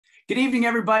Good evening,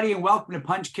 everybody, and welcome to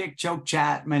Punch, Kick, Choke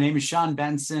Chat. My name is Sean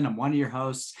Benson. I'm one of your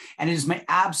hosts, and it is my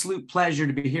absolute pleasure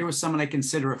to be here with someone I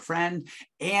consider a friend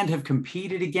and have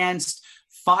competed against.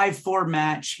 5-4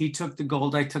 match. He took the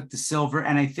gold, I took the silver,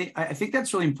 and I think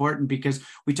that's really important because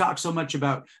we talk so much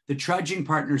about the trudging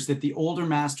partners that the older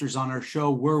masters on our show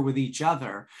were with each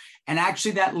other. And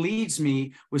actually, that leads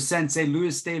me with Sensei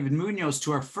Luis David Muñoz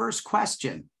to our first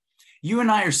question. You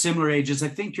and I are similar ages. I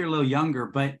think you're a little younger,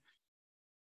 but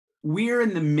we're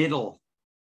in the middle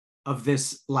of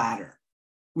this ladder.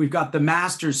 We've got the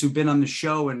masters who've been on the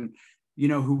show and, you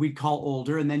know, who we call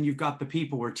older, and then you've got the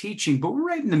people we're teaching, but we're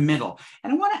right in the middle.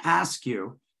 And I want to ask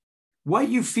you what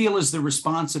you feel is the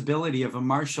responsibility of a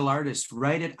martial artist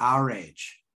right at our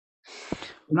age.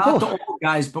 We're not the old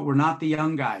guys, but we're not the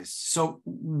young guys. So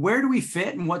where do we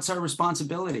fit and what's our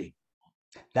responsibility?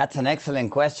 That's an excellent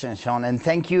question, Sean. And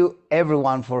thank you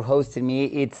everyone for hosting me.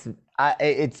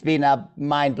 It's been a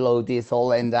mind blow this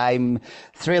whole, and I'm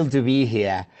thrilled to be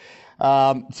here.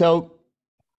 So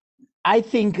I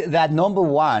think that number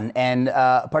one, and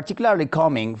particularly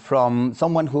coming from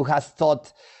someone who has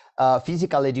taught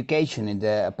physical education in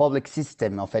the public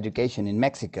system of education in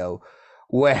Mexico,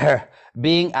 where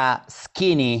being a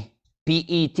skinny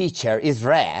PE teacher is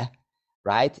rare,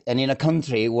 right? And in a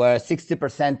country where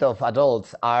 60% of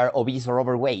adults are obese or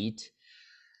overweight,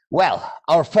 well,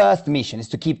 our first mission is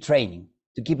to keep training,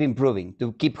 to keep improving,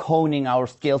 to keep honing our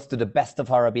skills to the best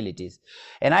of our abilities.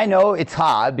 And I know it's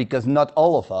hard because not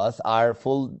all of us are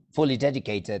fully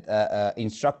dedicated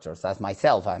instructors. As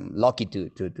myself, I'm lucky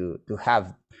to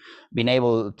have been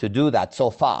able to do that so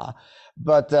far.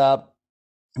 But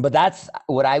that's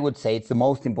what I would say it's the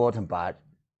most important part.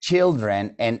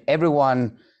 Children and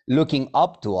everyone looking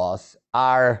up to us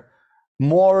are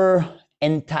more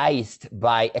enticed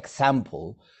by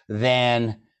example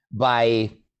than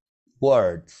by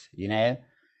words, you know?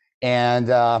 And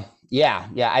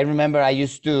I remember I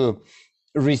used to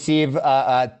receive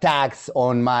tags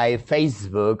on my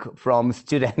Facebook from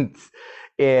students,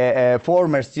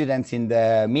 former students in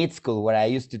the mid school where I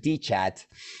used to teach at,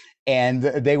 and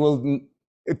they will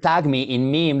tag me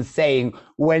in memes saying,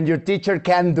 when your teacher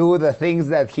can do the things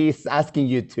that he's asking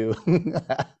you to.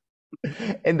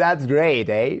 And that's great,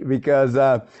 eh? Because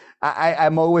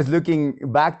I'm always looking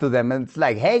back to them and it's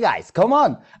like, hey guys, come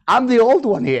on, I'm the old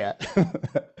one here,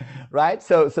 right?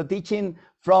 So teaching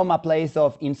from a place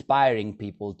of inspiring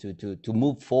people to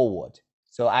move forward.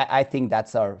 So I think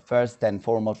that's our first and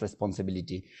foremost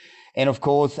responsibility. And of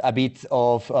course, a bit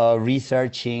of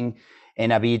researching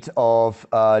and a bit of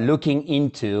looking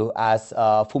into, as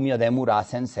Fumio Demura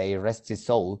sensei, rest his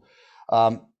soul,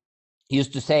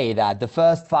 used to say that the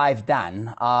first 5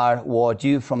 dan are what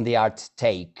you from the art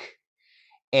take,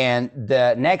 and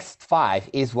the next 5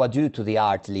 is what you to the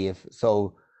art leave.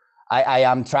 So I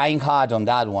am trying hard on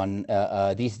that one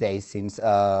these days, since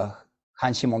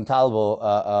Renshi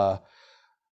Montalvo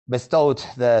bestowed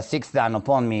the 6th dan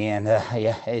upon me, and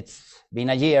it's been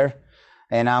a year,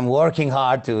 and I'm working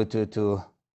hard to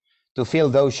fill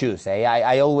those shoes. Eh?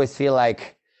 I always feel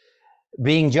like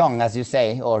being young, as you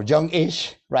say, or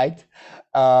young-ish, right?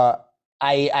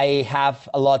 I have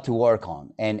a lot to work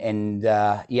on, and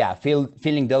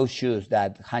filling those shoes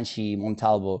that Renshi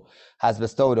Montalvo has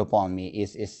bestowed upon me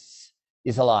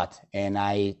is a lot, and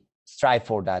I strive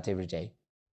for that every day.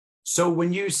 So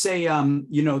when you say,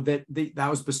 you know, that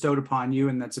was bestowed upon you,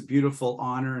 and that's a beautiful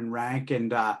honor and rank,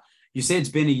 and you say it's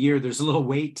been a year, there's a little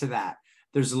weight to that.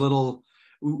 There's a little,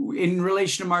 in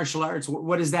relation to martial arts,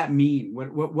 what does that mean?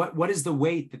 What is the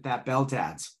weight that belt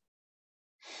adds?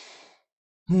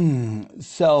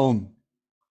 So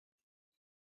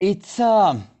it's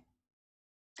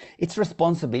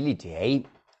responsibility, eh?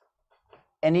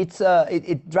 And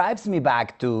it drives me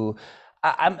back to,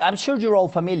 I'm sure you're all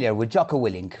familiar with Jocko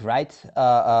Willink, right?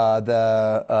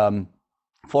 The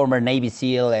former Navy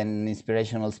SEAL and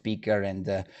inspirational speaker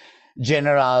and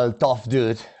general tough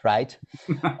dude, right?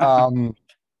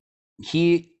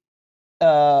 He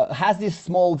has this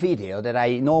small video that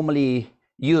I normally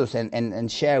use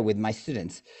and share with my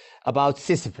students about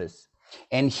Sisyphus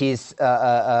and his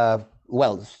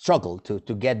struggle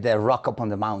to get the rock up on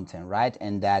the mountain, right?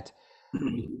 And that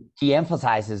he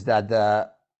emphasizes that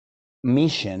the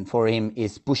mission for him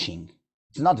is pushing.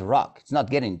 It's not the rock, it's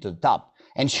not getting to the top.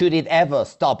 And should it ever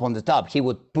stop on the top, he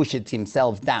would push it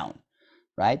himself down,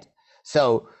 right?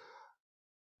 So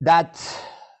that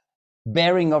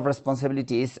bearing of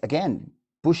responsibility is, again,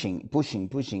 pushing,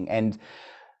 and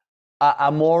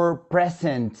a more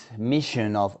present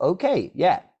mission of, okay,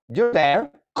 yeah, you're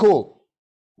there, cool.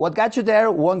 What got you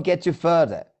there won't get you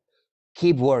further.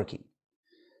 Keep working.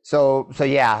 So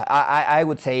yeah, I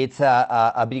would say it's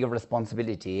a bigger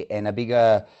responsibility and a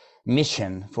bigger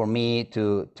mission for me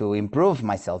to improve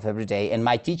myself every day and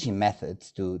my teaching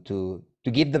methods to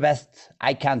give the best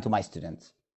I can to my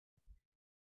students.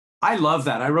 I love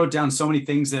that. I wrote down so many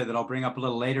things there that I'll bring up a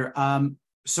little later.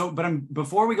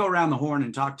 Before we go around the horn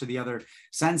and talk to the other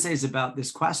senseis about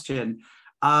this question,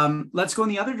 let's go in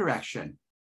the other direction.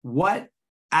 What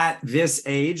at this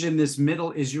age, in this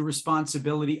middle, is your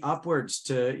responsibility upwards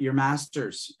to your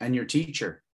masters and your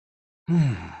teacher?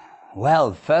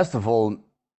 Well, first of all,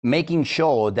 making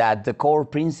sure that the core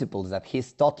principles that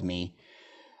he's taught me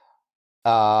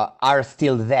are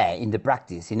still there in the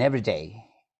practice, in every day.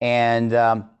 And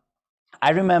I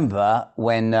remember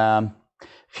when a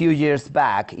few years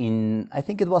back, I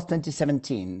think it was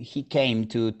 2017, he came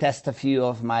to test a few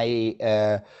of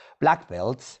my black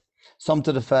belts, some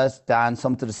to the first dan,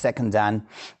 some to the second dan,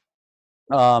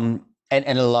 and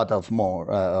a lot of more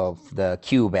of the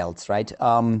Q belts, right?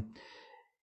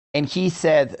 And he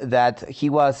said that he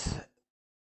was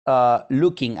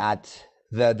looking at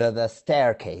the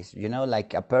staircase, you know,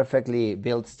 like a perfectly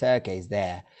built staircase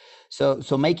there.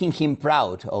 So making him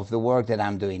proud of the work that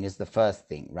I'm doing is the first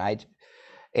thing, right?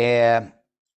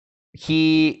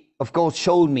 He, of course,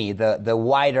 showed me the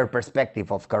wider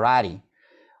perspective of karate,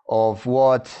 of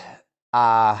what,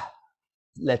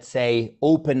 let's say,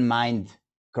 open mind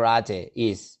karate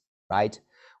is, right?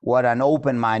 What an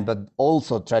open mind, but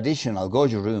also traditional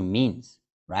Goju Ryu means,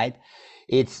 right?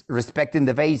 It's respecting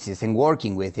the basis and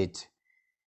working with it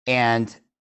and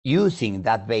using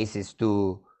that basis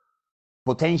to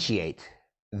potentiate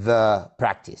the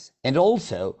practice. And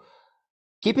also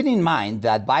keeping in mind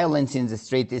that violence in the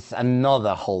street is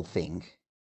another whole thing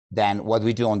than what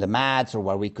we do on the mats or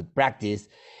what we could practice,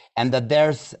 and that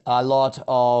there's a lot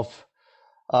of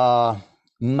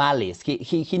malice.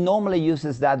 He normally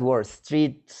uses that word,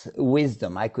 street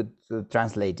wisdom. I could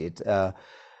translate it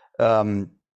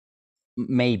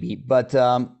maybe, but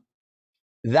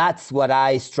that's what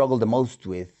I struggle the most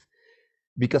with,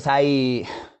 because I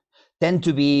tend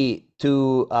to be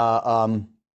too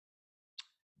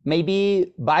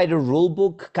maybe by the rule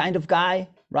book kind of guy,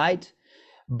 right?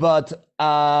 But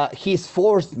he's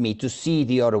forced me to see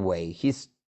the other way. He's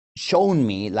shown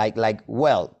me like,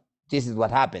 well, this is what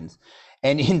happens.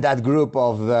 And in that group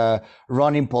of the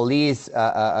running police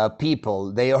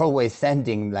people, they are always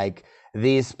sending like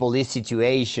these police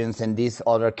situations and this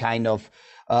other kind of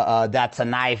that's a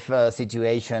knife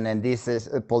situation, and this is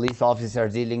a police officer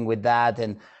dealing with that,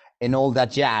 and all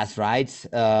that jazz, right?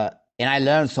 And I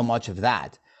learned so much of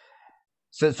that.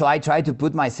 So I try to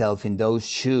put myself in those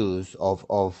shoes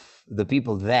of the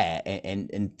people there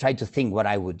and try to think what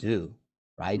I would do,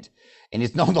 right? And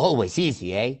it's not always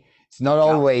easy, eh? It's not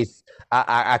always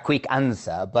a quick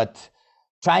answer, but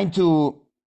trying to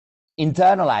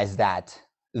internalize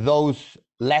those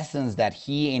lessons that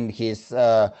he in his,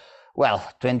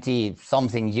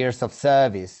 20-something years of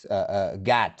service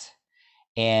got,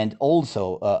 and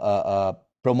also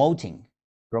promoting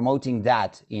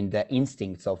that in the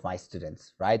instincts of my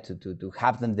students, right? To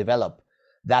have them develop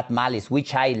that malice,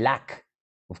 which I lack,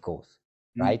 of course,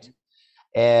 right?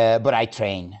 But I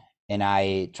train and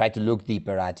I try to look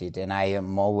deeper at it, and I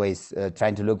am always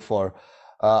trying to look for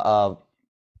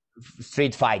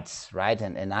street fights, right?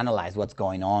 And analyze what's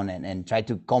going on and try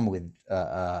to come with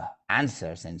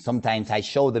answers. And sometimes I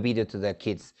show the video to the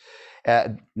kids,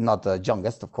 not the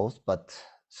youngest, of course, but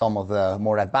some of the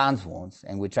more advanced ones,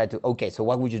 and we try to, okay, so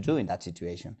what would you do in that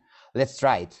situation? Let's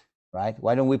try it, right?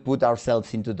 Why don't we put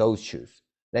ourselves into those shoes?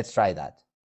 Let's try that,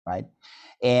 right?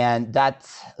 And that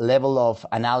level of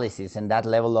analysis and that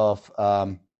level of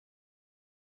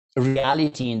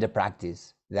reality in the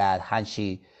practice that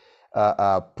Renshi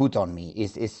put on me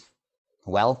is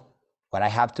well, what I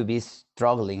have to be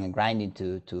struggling and grinding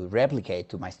to replicate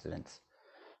to my students.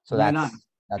 So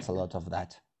that's a lot of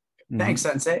that. Thanks,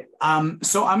 Sensei.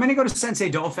 So I'm going to go to Sensei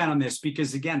Dauphin on this,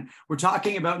 because again, we're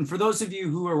talking about, and for those of you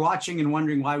who are watching and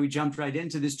wondering why we jumped right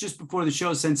into this, just before the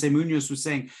show, Sensei Muñoz was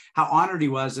saying how honored he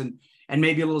was and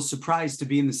maybe a little surprised to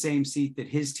be in the same seat that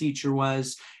his teacher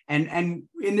was. And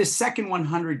in this second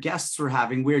 100 guests we're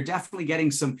having, we're definitely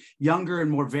getting some younger and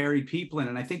more varied people in.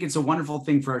 And I think it's a wonderful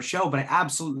thing for our show, but I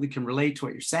absolutely can relate to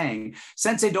what you're saying.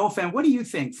 Sensei Dauphin, what do you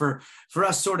think for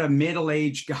us sort of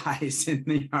middle-aged guys in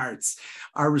the arts,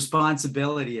 our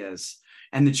responsibility is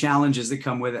and the challenges that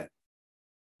come with it?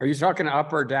 Are you talking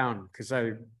up or down? Because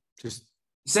I just...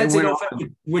 Sensei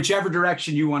Dauphin, whichever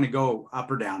direction you want to go, up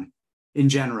or down in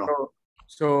general.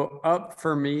 So up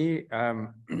for me,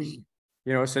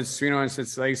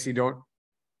 since Lacey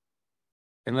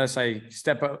unless I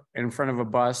step up in front of a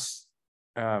bus,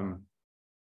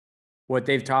 what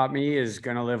they've taught me is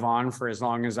going to live on for as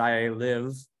long as I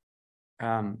live.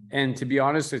 And to be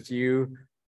honest with you,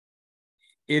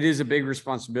 it is a big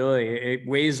responsibility. It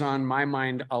weighs on my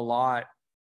mind a lot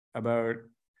about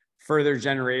further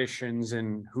generations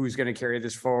and who's going to carry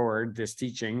this forward, this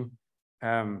teaching.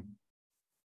 Sense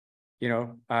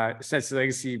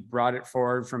Legacy brought it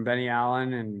forward from Benny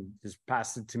Allen and just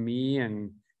passed it to me.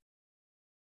 And,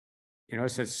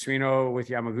 Sensei Suino with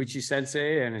Yamaguchi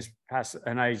Sensei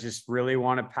and I just really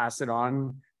want to pass it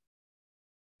on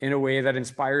in a way that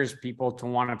inspires people to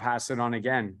want to pass it on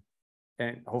again.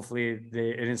 And hopefully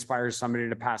it inspires somebody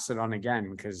to pass it on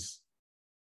again, because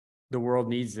the world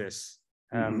needs this.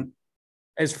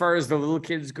 As far as the little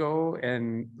kids go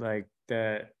and like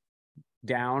the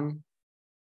down,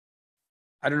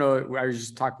 I don't know. I was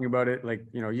just talking about it. Like,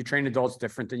 you train adults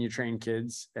different than you train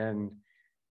kids, and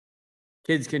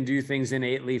kids can do things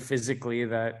innately physically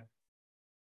that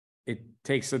it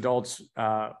takes adults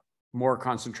more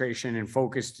concentration and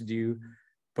focus to do.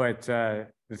 But the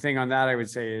thing on that I would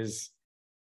say is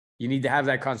you need to have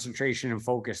that concentration and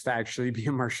focus to actually be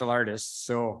a martial artist.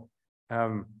 So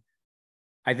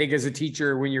I think as a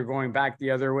teacher, when you're going back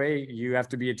the other way, you have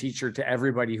to be a teacher to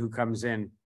everybody who comes in,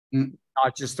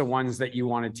 not just the ones that you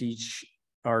want to teach,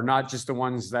 or not just the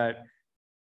ones that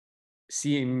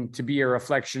seem to be a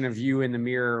reflection of you in the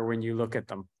mirror when you look at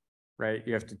them, right?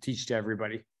 You have to teach to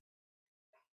everybody.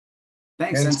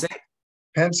 Thanks, Sensei.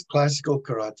 Hence classical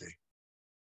karate.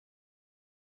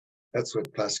 That's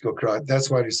what classical karate, that's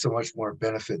why there's so much more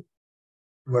benefit,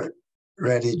 what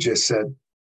Randy just said,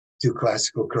 to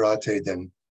classical karate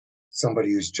than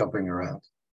somebody who's jumping around.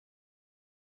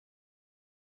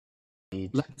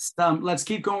 Let's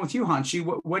keep going with you, Hanshi.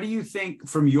 What do you think,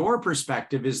 from your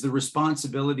perspective, is the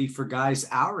responsibility for guys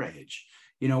our age?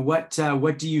 What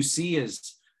do you see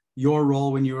as your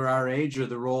role when you were our age, or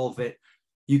the role that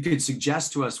you could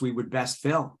suggest to us we would best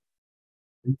fill?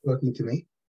 Are you talking to me?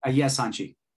 Yes,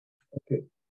 Hanshi. Okay.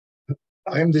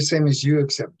 I'm the same as you,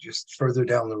 except just further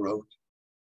down the road.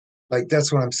 Like,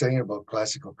 that's what I'm saying about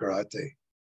classical karate.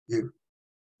 You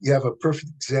have a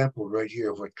perfect example right here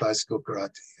of what classical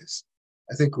karate is.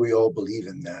 I think we all believe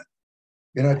in that.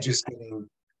 You're not just getting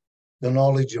the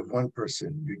knowledge of one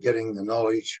person, you're getting the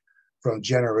knowledge from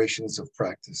generations of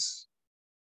practice.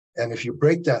 And if you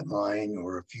break that line,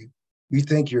 or if you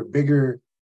think you're bigger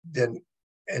than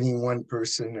any one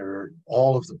person or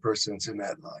all of the persons in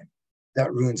that line,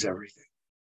 that ruins everything.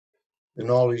 The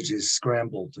knowledge is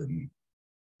scrambled and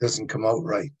doesn't come out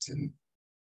right. And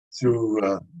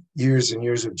through years and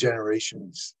years of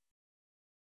generations,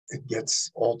 it gets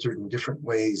altered in different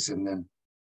ways. And then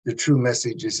the true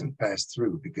message isn't passed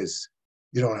through because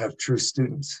you don't have true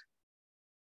students.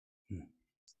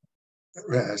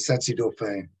 Sensei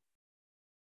Dauphin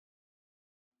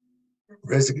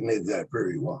resonated that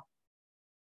very well.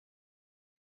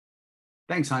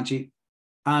 Thanks, Hanshi.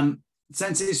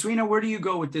 Sensei Suino, where do you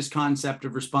go with this concept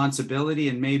of responsibility,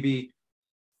 and maybe,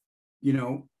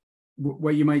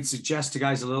 what you might suggest to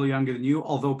guys a little younger than you,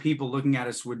 although people looking at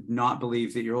us would not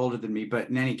believe that you're older than me, but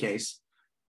in any case.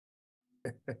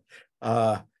 In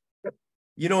a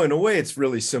way, it's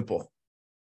really simple.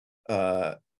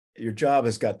 Your job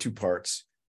has got two parts.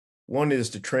 One is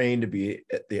to train to be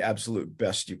at the absolute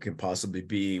best you can possibly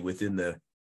be within the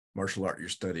martial art you're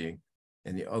studying.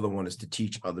 And the other one is to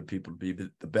teach other people to be the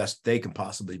best they can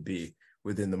possibly be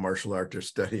within the martial art they're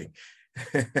studying.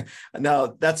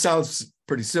 Now, that sounds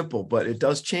pretty simple, but it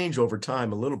does change over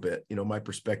time a little bit. My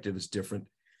perspective is different.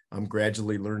 I'm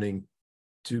gradually learning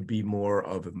to be more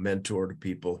of a mentor to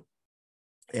people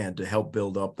and to help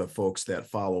build up the folks that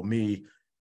follow me,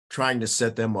 trying to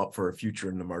set them up for a future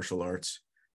in the martial arts.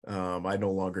 I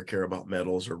no longer care about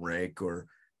medals or rank or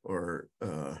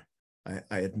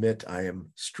I admit I am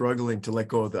struggling to let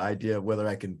go of the idea of whether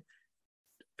I can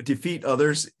defeat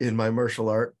others in my martial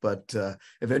art, but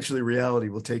eventually reality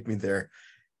will take me there.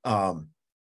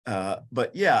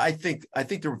 But yeah, I think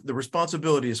the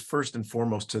responsibility is first and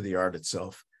foremost to the art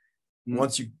itself.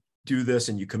 Once you do this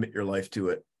and you commit your life to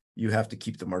it, you have to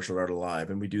keep the martial art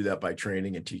alive, and we do that by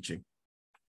training and teaching.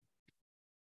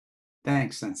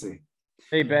 Thanks, Sensei.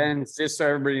 Hey, Ben, just so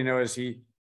everybody knows,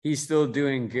 he's still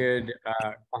doing good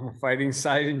on the fighting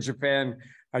side in Japan.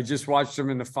 I just watched him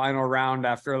in the final round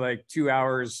after like 2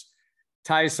 hours,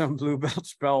 tie some blue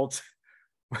belt's belt,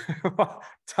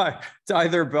 tie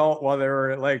their belt while they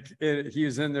were like, he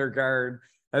was in their guard,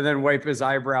 and then wipe his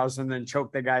eyebrows and then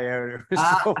choke the guy out.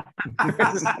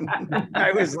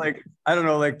 I was like, I don't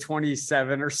know, like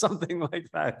 27 or something like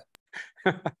that.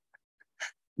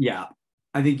 Yeah.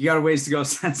 I think you got a ways to go,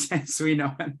 Sensei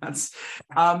Suino, and that's.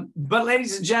 But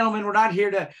ladies and gentlemen, we're not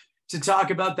here to to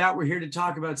talk about that. We're here to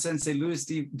talk about Sensei Luis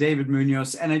David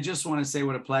Muñoz. And I just want to say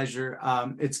what a pleasure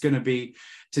it's going to be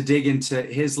to dig into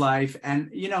his life. And,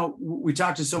 you know, we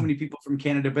talked to so many people from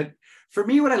Canada, but for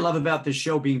me, what I love about this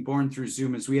show being born through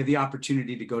Zoom is we have the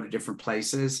opportunity to go to different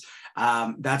places.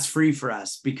 That's free for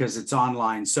us because it's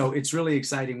online. So it's really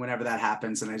exciting whenever that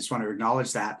happens. And I just want to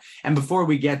acknowledge that. And before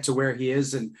we get to where he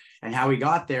is and how he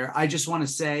got there, I just want to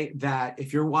say that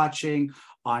if you're watching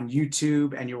on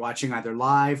YouTube and you're watching either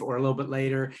live or a little bit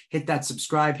later, hit that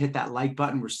subscribe, hit that like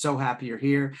button. We're so happy you're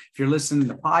here. If you're listening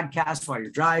to the podcast while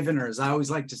you're driving, or as I always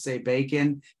like to say,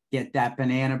 bacon, get that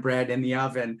banana bread in the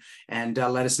oven and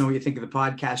let us know what you think of the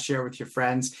podcast. Share with your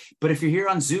friends. But if you're here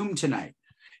on Zoom tonight,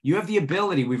 you have the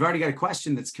ability, we've already got a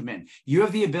question that's come in. You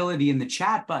have the ability in the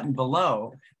chat button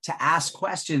below to ask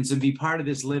questions and be part of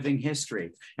this living history.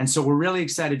 And so we're really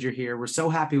excited you're here. We're so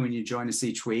happy when you join us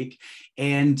each week.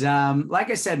 And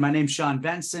like I said, my name's Sean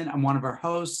Benson. I'm one of our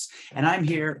hosts, and I'm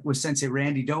here with Sensei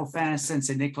Randy Dauphin,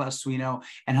 Sensei Nicholas Suino,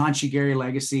 and Hanshi Gary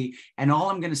Legacy. And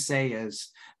all I'm going to say is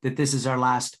that this is our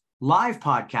last live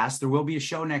podcast. There will be a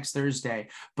show next Thursday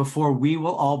before we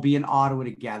will all be in Ottawa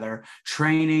together,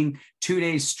 training 2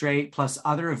 days straight, plus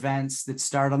other events that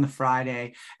start on the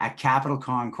Friday at Capital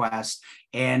Conquest.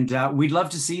 And we'd love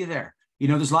to see you there. You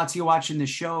know, there's lots of you watching this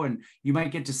show, and you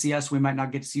might get to see us. We might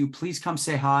not get to see you. Please come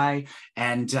say hi.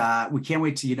 And we can't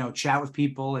wait to, you know, chat with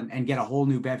people and get a whole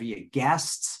new bevy of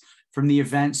guests from the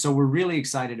event. So we're really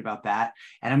excited about that.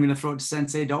 And I'm going to throw it to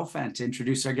Sensei Dauphin to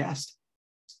introduce our guest.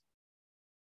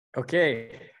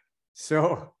 Okay,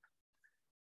 so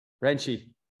Renshi,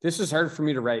 this was hard for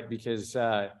me to write because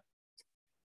I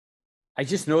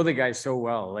just know the guy so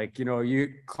well. Like, you know, you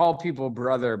call people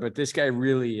brother, but this guy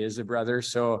really is a brother.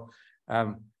 So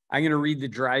I'm going to read the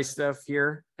dry stuff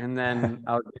here, and then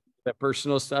I'll get the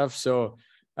personal stuff. So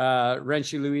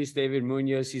Renshi Luis David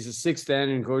Muñoz, he's a 6th Dan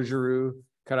in Goju Ryu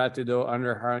KarateDo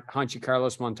under Hanshi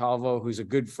Carlos Montalvo, who's a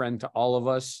good friend to all of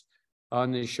us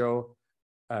on this show.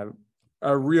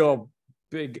 A real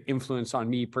big influence on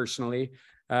me personally.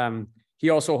 He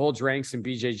also holds ranks in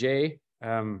BJJ,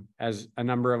 as a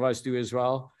number of us do as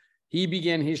well. He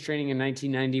began his training in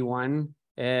 1991,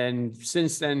 and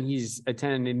since then he's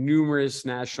attended numerous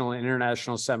national and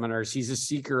international seminars. He's a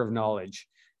seeker of knowledge.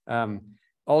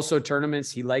 Also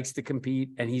tournaments, he likes to compete,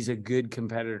 and he's a good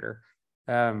competitor.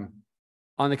 On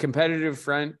the competitive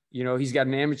front, you know, he's got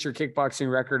an amateur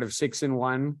kickboxing record of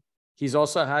 6-1. He's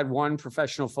also had one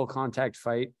professional full contact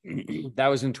fight. That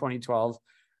was in 2012.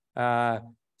 The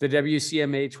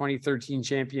WCMA 2013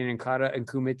 champion in Kata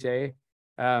Kumiite.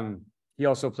 He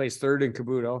also placed 3rd in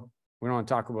Kabuto. We don't want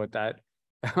to talk about that.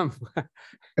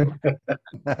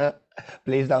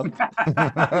 Please don't.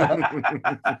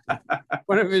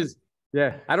 One of his,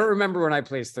 yeah, I don't remember when I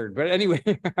placed 3rd, but anyway,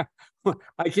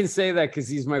 I can say that because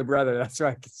he's my brother. That's why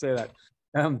I can say that.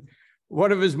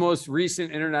 One of his most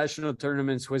recent international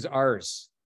tournaments was ours,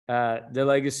 the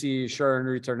Legacy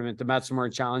Shorin-Ryu tournament, the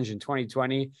Matsumura Challenge in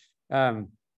 2020. And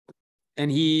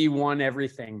he won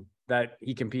everything that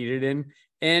he competed in.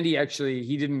 And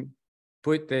he didn't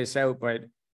put this out, but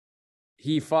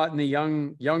he fought in the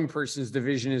young person's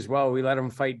division as well. We let him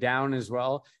fight down as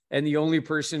well. And the only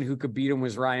person who could beat him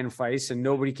was Ryan Feiss, and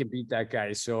nobody could beat that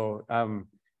guy. So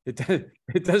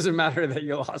it doesn't matter that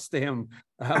you lost to him.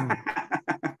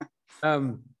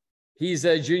 He's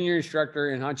a junior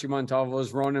instructor in Hanshi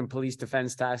Montalvo's Ronin Police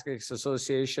Defense Tactics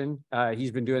Association.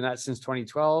 He's been doing that since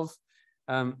 2012.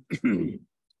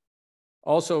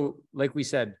 Also, like we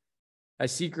said, a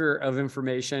seeker of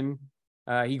information.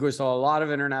 He goes to a lot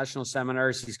of international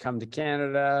seminars. He's come to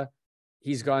Canada.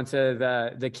 He's gone to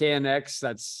the KNX,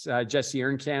 that's Jesse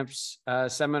Ernkamp's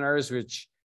seminars, which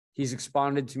he's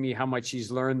expounded to me how much he's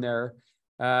learned there.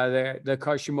 The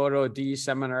Kashimoto D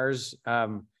seminars,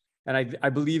 and I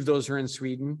believe those are in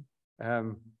Sweden.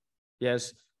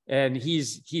 Yes. And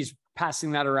he's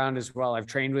passing that around as well. I've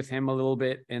trained with him a little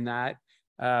bit in that.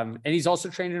 And he's also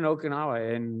trained in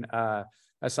Okinawa in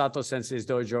Asato Sensei's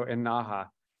dojo in Naha.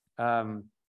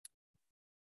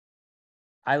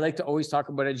 I like to always talk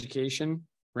about education.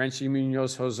 Renshi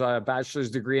Muñoz has a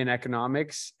bachelor's degree in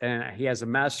economics, and he has a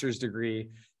master's degree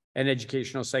in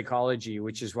educational psychology,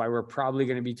 which is why we're probably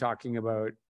going to be talking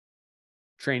about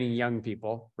training young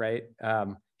people, right?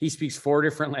 He speaks 4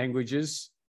 different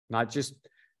languages,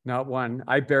 not one.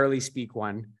 I barely speak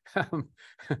one.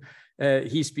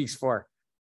 He speaks 4.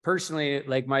 Personally,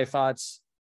 like my thoughts,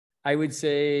 I would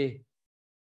say,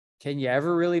 can you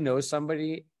ever really know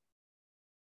somebody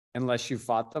unless you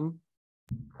fought them,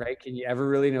 right? Can you ever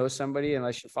really know somebody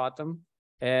unless you fought them?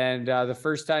 And the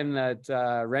first time that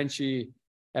Renshi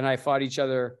and I fought each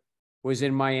other was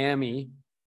in Miami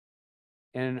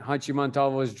in Renshi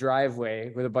Montalvo's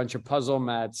driveway with a bunch of puzzle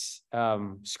mats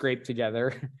scraped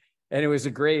together. And it was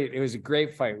a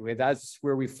great fight. That's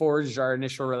where we forged our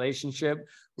initial relationship.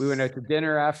 We went out to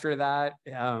dinner after that,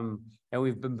 and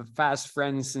we've been fast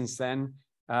friends since then.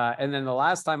 And then the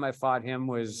last time I fought him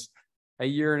was a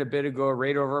year and a bit ago,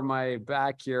 right over my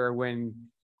back here, when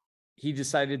he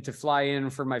decided to fly in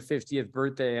for my 50th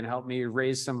birthday and help me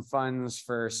raise some funds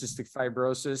for cystic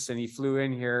fibrosis. And he flew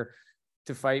in here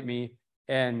to fight me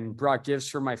and brought gifts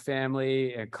for my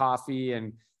family and coffee.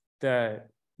 And the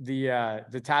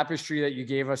tapestry that you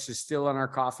gave us is still on our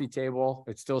coffee table.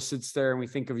 It still sits there, and we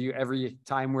think of you every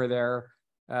time we're there.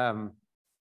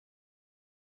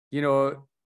 You know,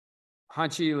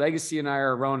 Renshi Legacy and I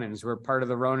are Ronins. We're part of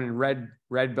the Ronin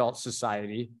Red Belt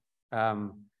Society.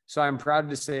 So I'm proud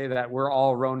to say that we're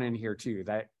all Ronin here too,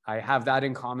 that I have that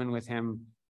in common with him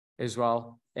as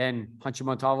well. And Renshi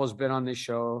Montalvo's been on this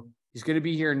show. He's going to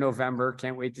be here in November.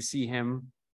 Can't wait to see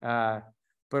him.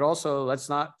 But also, let's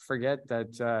not forget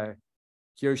that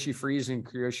Kyoshi Freeze and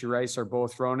Kyoshi Rice are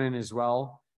both Ronin as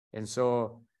well. And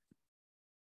so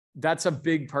that's a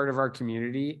big part of our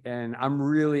community. And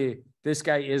this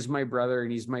guy is my brother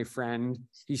and he's my friend.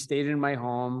 He stayed in my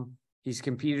home. He's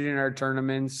competed in our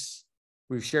tournaments.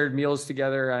 We've shared meals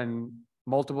together in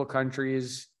multiple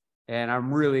countries. And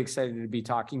I'm really excited to be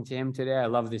talking to him today. I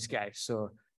love this guy.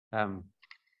 So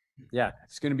yeah,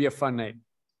 it's going to be a fun night.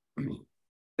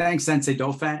 Thanks, Sensei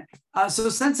Dauphin. So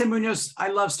Sensei Muñoz, I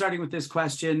love starting with this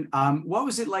question. What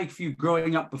was it like for you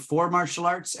growing up before martial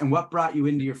arts, and what brought you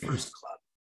into your first club?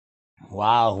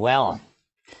 Wow, well,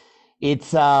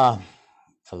 it's a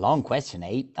long question,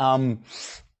 eh?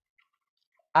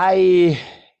 I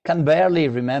can barely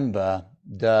remember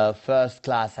the first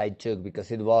class I took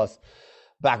because it was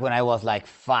back when I was like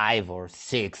 5 or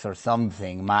 6 or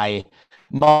something. My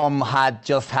mom had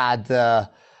just had the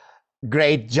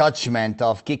great judgment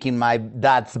of kicking my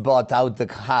dad's butt out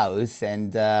the house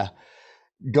and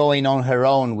going on her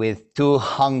own with 2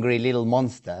 hungry little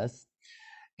monsters.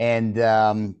 And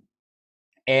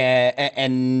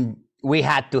we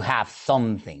had to have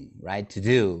something, right, to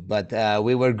do. But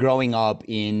we were growing up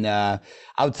in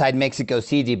outside Mexico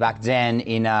City back then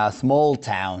in a small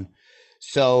town.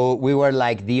 So we were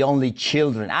like the only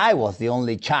children. I was the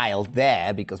only child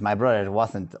there because my brother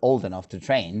wasn't old enough to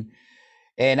train.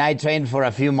 And I trained for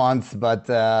a few months, but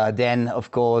then, of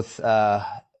course,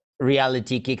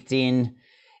 reality kicked in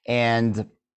and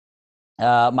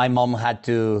my mom had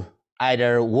to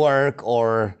either work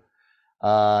or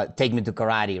take me to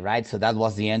karate, right? So that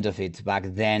was the end of it back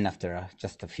then after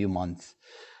just a few months.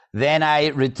 Then I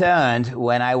returned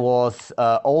when I was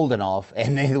old enough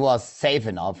and it was safe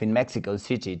enough in Mexico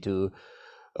City to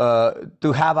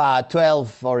have a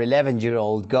 12 or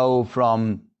 11-year-old go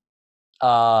from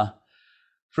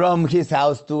his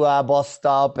house to a bus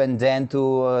stop and then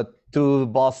to 2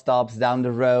 bus stops down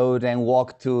the road and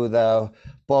walk to the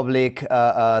public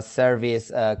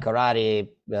service karate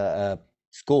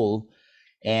school.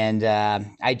 And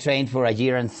I trained for a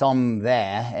year and some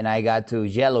there, and I got to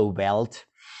yellow belt.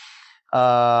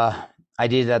 I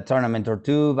did a tournament or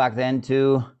 2 back then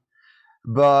too.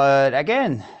 But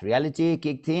again, reality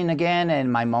kicked in again,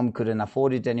 and my mom couldn't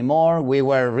afford it anymore. We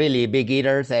were really big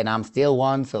eaters, and I'm still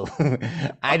one, so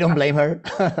I don't blame her.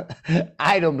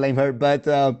 I don't blame her. But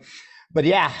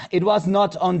yeah, it was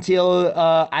not until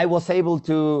I was able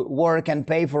to work and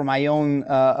pay for my own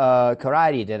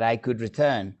karate that I could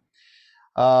return.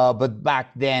 But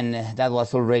back then, that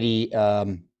was already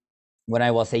when I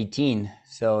was 18.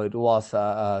 So it was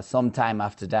some time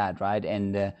after that, right?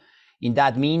 And in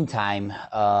that meantime,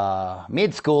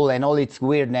 mid-school and all its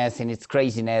weirdness and its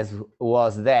craziness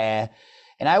was there.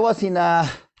 And I was in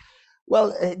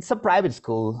it's a private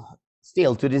school.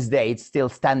 Still to this day, it's still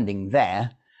standing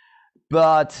there.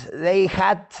 But they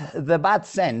had the bad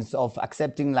sense of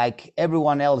accepting like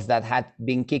everyone else that had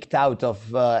been kicked out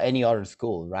of any other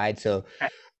school, right? So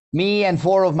me and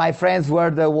 4 of my friends were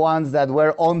the ones that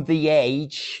were on the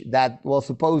age that was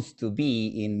supposed to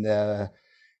be in the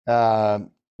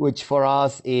which for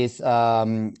us is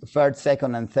 3rd,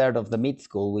 2nd, and 3rd of the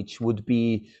mid-school, which would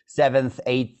be 7th,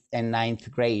 8th, and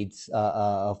 9th grades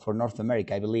for North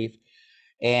America, I believe.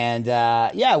 And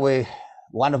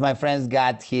one of my friends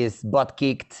got his butt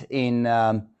kicked in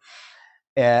the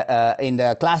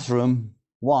classroom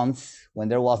once when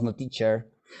there was no teacher.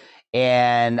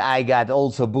 And I got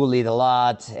also bullied a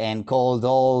lot and called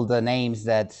all the names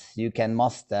that you can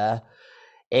muster.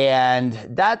 And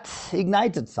that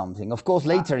ignited something. Of course,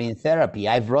 later in therapy,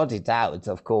 I brought it out,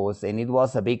 of course, and it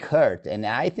was a big hurt. And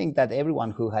I think that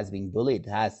everyone who has been bullied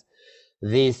has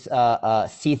this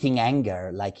seething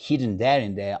anger, like hidden there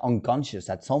in the unconscious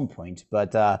at some point.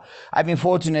 But I've been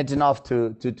fortunate enough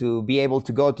to be able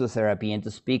to go to therapy and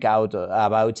to speak out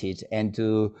about it and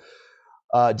to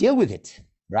deal with it,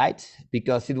 right?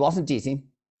 Because it wasn't easy.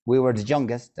 We were the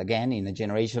youngest, again, in a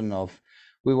generation of,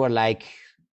 we were like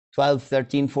 12,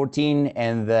 13, 14,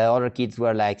 and the other kids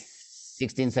were like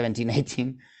 16, 17,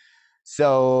 18.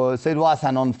 So it was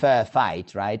an unfair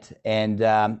fight, right? And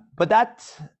but that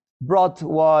brought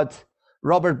what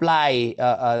Robert Bly,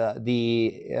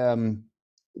 the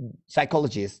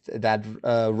psychologist that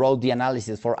wrote the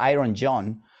analysis for Iron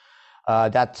John,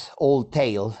 that old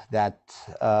tale that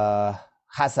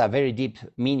has a very deep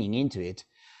meaning into it,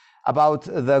 about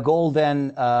the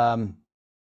golden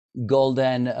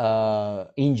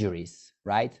injuries,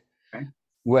 right? Okay.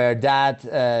 Where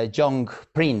that young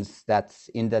prince that's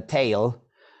in the tale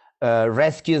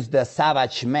rescues the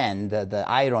savage man, the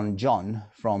Iron John,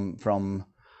 from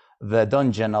the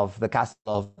dungeon of the castle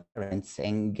of parents,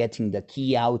 and getting the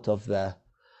key out of the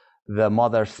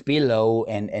mother's pillow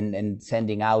and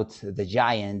sending out the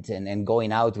giant and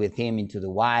going out with him into the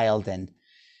wild and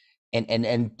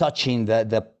touching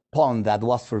the pond that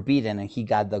was forbidden, and he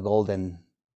got the golden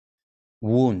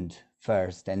wound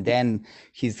first, and then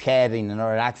his head in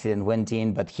another accident went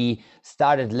in, but he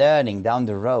started learning down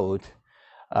the road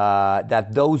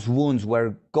that those wounds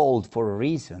were gold for a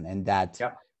reason, and that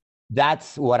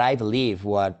that's what I believe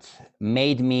what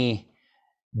made me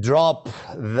drop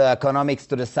the economics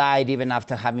to the side, even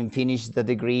after having finished the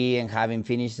degree and having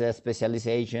finished the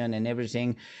specialization and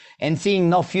everything, and seeing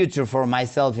no future for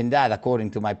myself in that according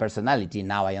to my personality.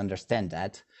 Now I understand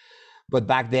that, but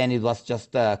back then it was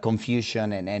just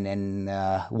confusion and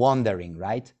wandering,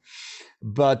 right?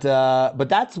 But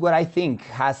that's what I think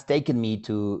has taken me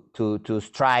to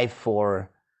strive for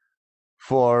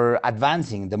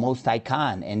advancing the most I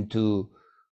can, and to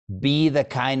be the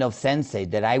kind of sensei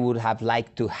that I would have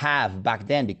liked to have back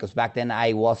then, because back then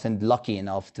I wasn't lucky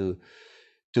enough to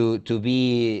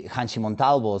be Renshi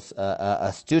Montalvo's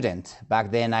a student. Back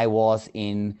then I was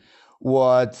in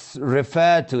what's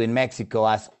referred to in Mexico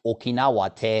as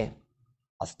Okinawa Te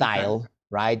style,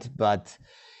 right? But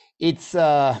it's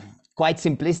quite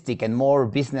simplistic and more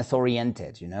business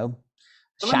oriented, you know.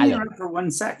 So let me interrupt for 1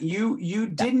 sec. You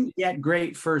didn't get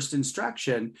great first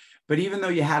instruction, but even though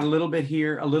you had a little bit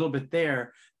here, a little bit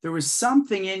there, there was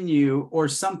something in you or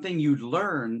something you'd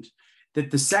learned that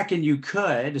the second you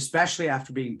could, especially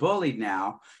after being bullied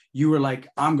now, you were like,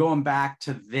 I'm going back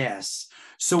to this.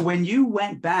 So when you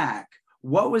went back,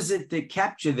 what was it that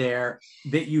kept you there,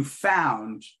 that you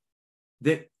found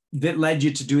that led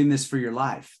you to doing this for your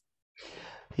life?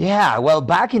 Yeah, well,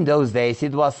 back in those days,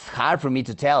 it was hard for me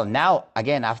to tell. Now,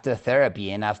 again, after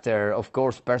therapy and after, of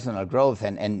course, personal growth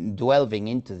and delving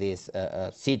into this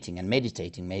sitting and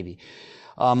meditating, maybe,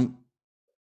 I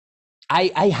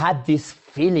had this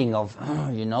feeling of,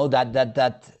 you know,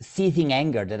 that seething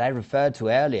anger that I referred to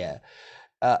earlier,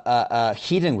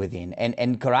 hidden within,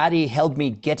 and karate helped me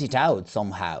get it out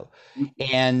somehow.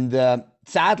 And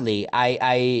sadly,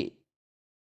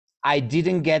 I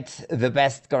didn't get the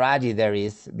best karate there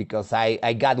is, because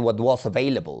I got what was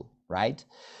available, right?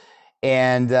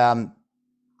 And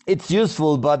it's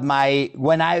useful, but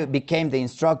when I became the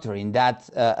instructor in that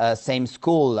same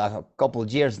school a couple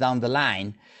of years down the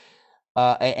line,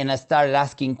 and I started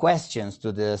asking questions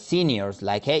to the seniors,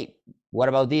 like, hey, what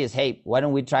about this? Hey, why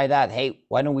don't we try that? Hey,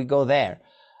 why don't we go there?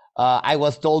 I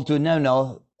was told to,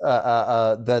 no,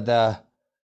 how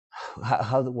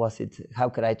was it? How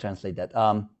could I translate that?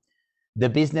 The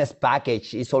business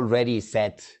package is already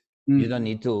set. You don't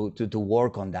need to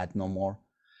work on that no more.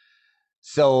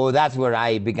 So that's where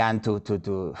I began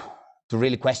to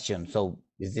really question. So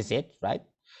is this it, right?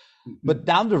 But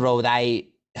down the road, I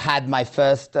had my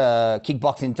first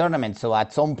kickboxing tournament. So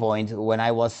at some point when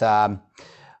I was,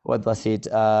 what was it?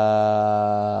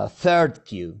 Third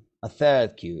Q.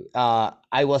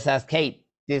 I was asked, hey,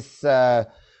 this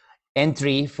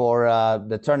entry for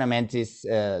the tournament is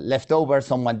left over.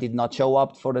 Someone did not show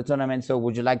up for the tournament. So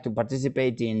would you like to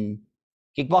participate in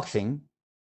kickboxing?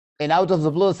 And out of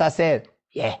the blues, I said,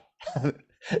 yeah.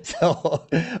 So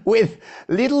with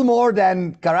little more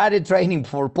than karate training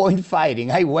for point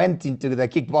fighting, I went into the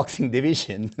kickboxing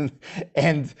division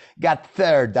and got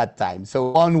third that time.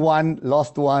 So won one,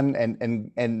 lost one, and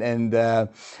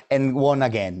won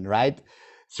again, right?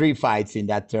 3 fights in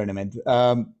that tournament.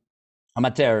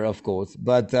 Amateur, of course,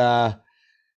 but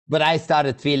I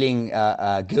started feeling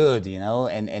good, you know,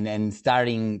 and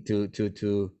starting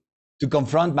to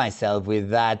confront myself with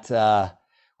that,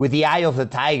 with the eye of the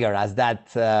tiger, as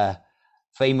that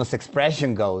famous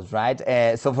expression goes, right?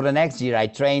 So for the next year, I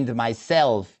trained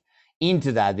myself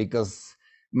into that because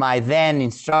my then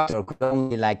instructor could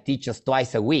only like teach us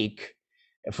twice a week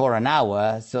for an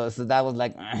hour. So that was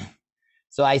like,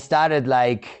 so I started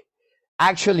like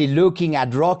actually looking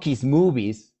at Rocky's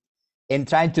movies and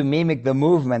trying to mimic the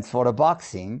movements for the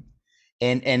boxing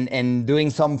and doing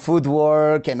some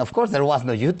footwork. And of course there was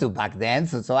no YouTube back then.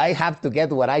 So I have to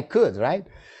get what I could, right?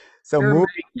 So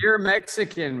you're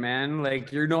Mexican, man.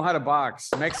 Like you know how to box.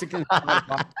 Mexicans know how to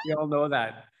box. We all know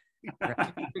that.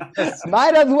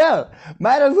 Might as well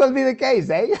be the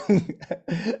case, eh?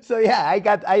 So yeah, I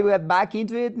got back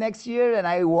into it next year, and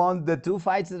I won the 2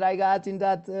 fights that I got in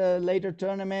that later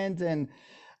tournament, and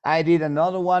I did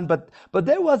another one. But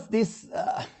there was this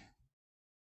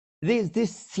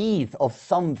this seed of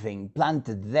something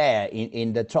planted there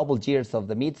in the troubled years of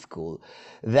the mid school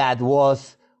that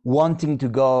was wanting to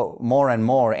go more and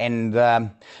more. And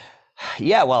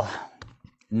yeah, well,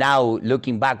 now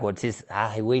looking backwards,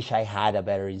 I wish I had a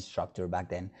better instructor back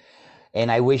then.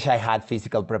 And I wish I had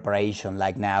physical preparation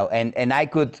like now. And I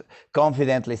could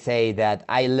confidently say that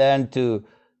I learned to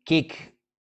kick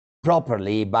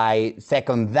properly by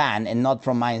second dan, and not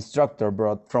from my instructor,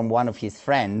 but from one of his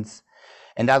friends.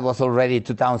 And that was already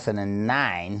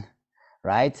 2009,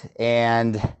 right?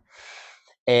 And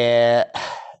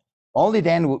only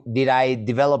then did I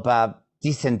develop a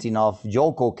decent enough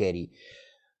Yoko Keri.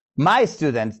 My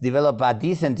students develop a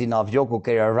decent enough Yoko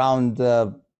Keri around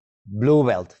blue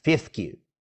belt, 5th kyu,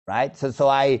 right? So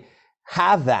I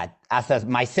have that as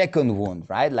my second wound,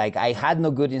 right? Like I had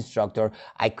no good instructor.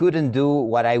 I couldn't do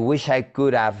what I wish I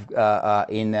could have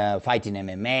in fighting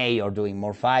MMA or doing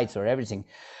more fights or everything.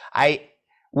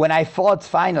 When I fought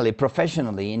finally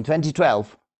professionally in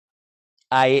 2012,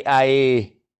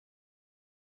 I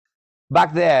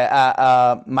back there,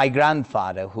 my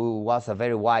grandfather, who was a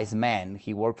very wise man,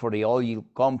 he worked for the oil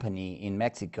company in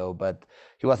Mexico, but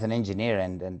he was an engineer,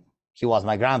 and he was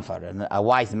my grandfather, a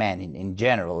wise man in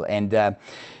general. And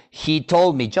he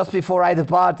told me just before I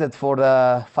departed for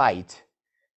the fight,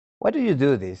 why do you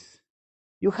do this?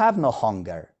 You have no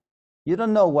hunger. You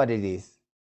don't know what it is.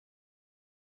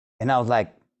 And I was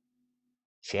like,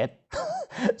 shit.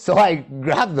 So I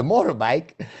grabbed the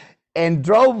motorbike and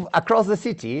drove across the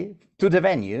city to the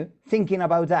venue thinking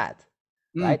about that,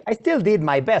 right? I still did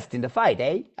my best in the fight,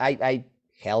 eh? I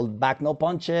held back no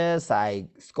punches. I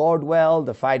scored well.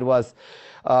 The fight was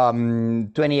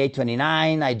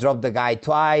 28-29. I dropped the guy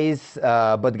twice,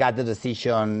 but got the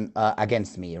decision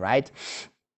against me, right?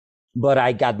 But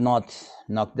I got not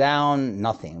knocked down,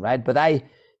 nothing, right? But I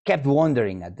kept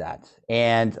wondering at that.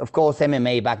 And of course,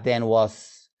 MMA back then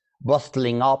was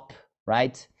bustling up,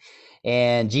 right?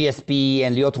 And GSP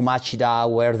and Lyoto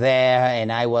Machida were there,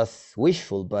 and I was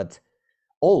wishful, but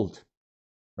old,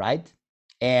 right?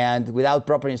 And without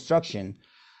proper instruction,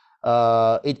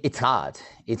 it's hard.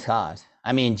 It's hard.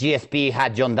 I mean, GSP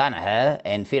had John Danaher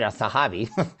and Firas Zahabi,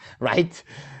 right?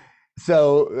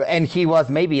 So, and he was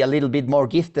maybe a little bit more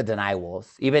gifted than I was,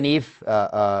 even if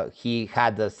he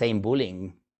had the same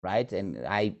bullying, right? And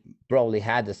I probably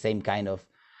had the same kind of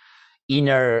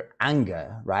inner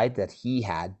anger, right, that he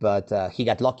had, but he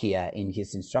got luckier in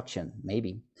his instruction,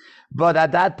 maybe. But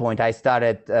at that point, I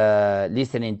started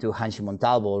listening to Renshi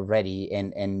Montalvo already,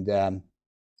 and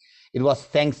it was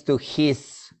thanks to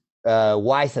his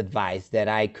wise advice that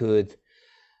I could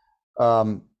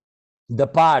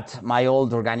depart my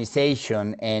old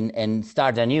organization and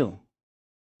start anew.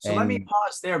 So let me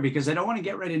pause there, because I don't want to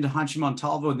get right into Renshi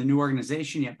Montalvo and the new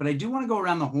organization yet, but I do want to go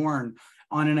around the horn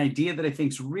on an idea that I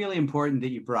think is really important that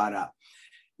you brought up.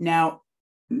 Now,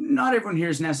 not everyone here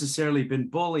has necessarily been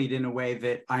bullied in a way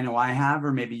that I know I have,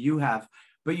 or maybe you have,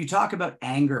 but you talk about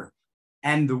anger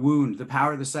and the wound, the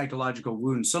power of the psychological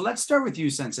wound. So let's start with you,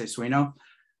 Sensei Suino.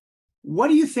 What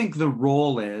do you think the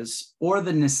role is, or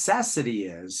the necessity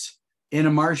is, in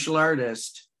a martial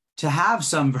artist to have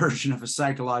some version of a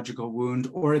psychological wound,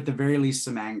 or at the very least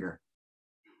some anger?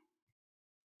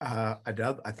 I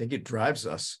think it drives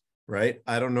us, right?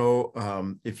 I don't know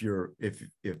if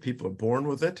people are born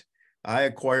with it. I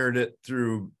acquired it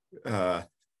through being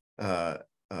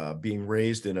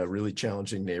raised in a really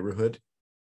challenging neighborhood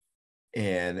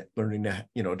and learning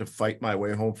to fight my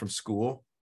way home from school.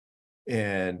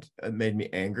 And it made me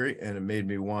angry, and it made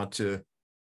me want to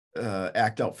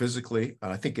act out physically.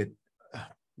 And I think it,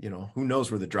 who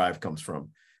knows where the drive comes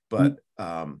from, but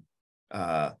I've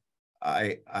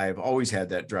always had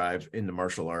that drive in the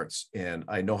martial arts, and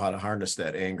I know how to harness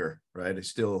that anger, right? I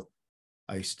still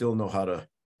know how to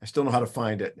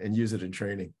find it and use it in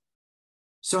training.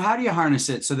 So how do you harness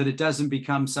it so that it doesn't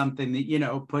become something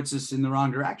that, puts us in the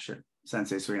wrong direction,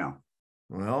 Sensei Suino?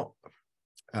 Well,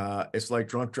 it's like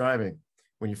drunk driving.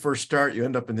 When you first start, you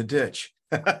end up in the ditch.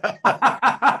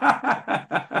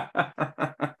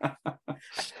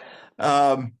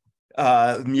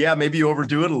 Yeah, maybe you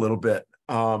overdo it a little bit.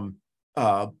 But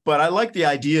I like the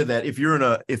idea that if you're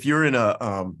in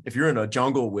a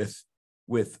jungle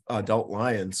with adult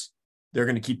lions, they're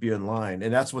going to keep you in line,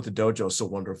 and that's what the dojo is so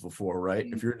wonderful for, right?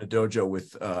 If you're in a dojo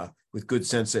with good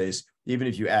senseis, even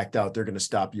if you act out, they're going to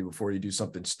stop you before you do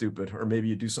something stupid, or maybe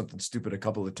you do something stupid a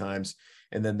couple of times,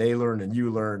 and then they learn and you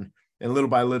learn, and little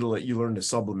by little, you learn to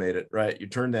sublimate it, right? You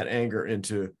turn that anger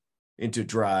into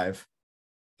drive.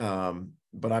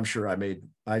 But I'm sure I made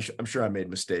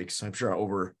mistakes. I'm sure I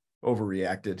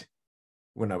overreacted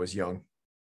when I was young.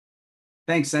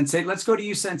 Thanks, Sensei. Let's go to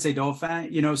you, Sensei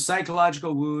Dauphin. You know,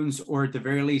 psychological wounds, or at the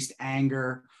very least,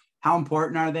 anger. How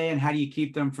important are they, and how do you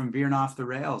keep them from veering off the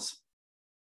rails?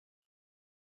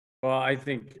 Well, I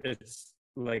think it's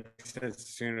like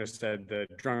Suna said, the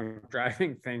drunk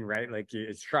driving thing, right? Like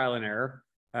it's trial and error.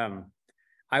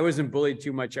 I wasn't bullied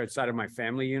too much outside of my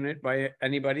family unit by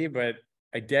anybody, but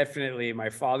my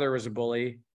father was a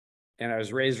bully, and I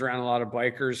was raised around a lot of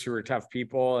bikers who were tough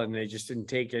people, and they just didn't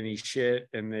take any shit,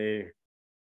 and they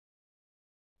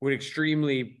would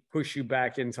extremely push you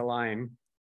back into line.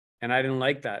 And I didn't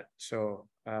like that. So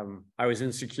I was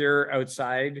insecure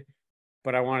outside,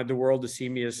 but I wanted the world to see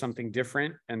me as something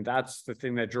different. And that's the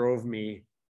thing that drove me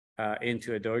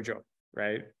into a dojo,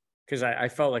 right? Because I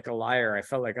felt like a liar. I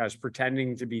felt like I was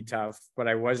pretending to be tough, but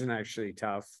I wasn't actually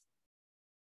tough.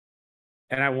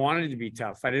 And I wanted to be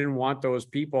tough. I didn't want those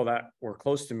people that were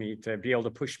close to me to be able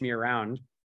to push me around.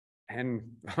 And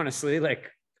honestly, like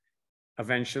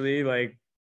eventually, like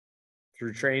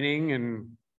through training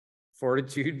and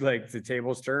fortitude, like the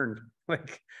tables turned.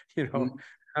 Like,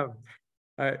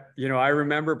 I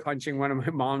remember punching one of my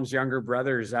mom's younger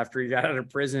brothers after he got out of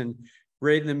prison,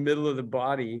 right in the middle of the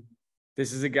body.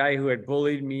 This is a guy who had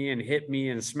bullied me and hit me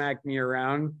and smacked me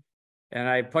around. And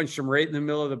I punched him right in the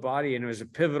middle of the body. And it was a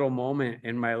pivotal moment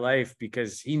in my life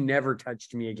because he never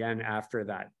touched me again after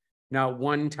that. Not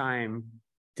one time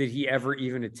did he ever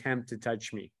even attempt to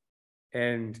touch me.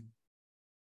 And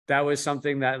that was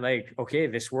something that, like, okay,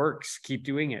 this works. Keep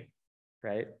doing it.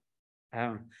 Right.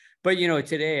 But,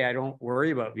 today I don't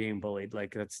worry about being bullied.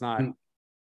 Like that's not,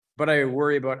 but I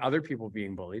worry about other people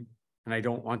being bullied, and I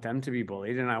don't want them to be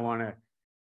bullied. And I want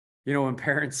to, when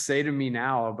parents say to me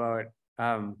now about,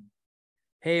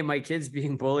 hey, my kid's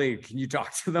being bullied, can you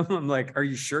talk to them? I'm like, are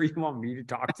you sure you want me to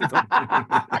talk to them?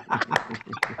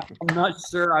 I'm not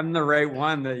sure I'm the right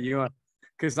one that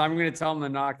because I'm going to tell them to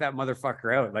knock that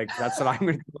motherfucker out. Like, that's what I'm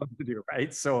going to tell them to do,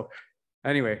 right? So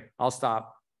anyway, I'll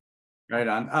stop. Right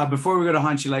on. Before we go to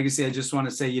Renshi Legacy, I just want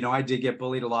to say, I did get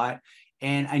bullied a lot,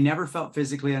 and I never felt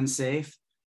physically unsafe.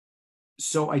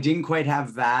 So I didn't quite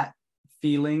have that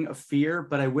feeling of fear,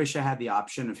 but I wish I had the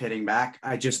option of hitting back.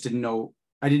 I just didn't know.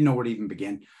 I didn't know where to even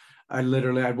begin.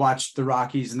 I'd watched the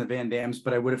Rockies and the Van Dams,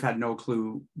 but I would have had no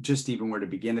clue just even where to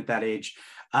begin at that age.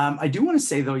 I do want to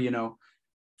say though,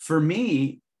 for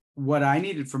me, what I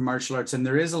needed from martial arts, and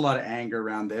there is a lot of anger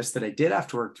around this that I did have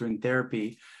to work through in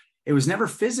therapy. It was never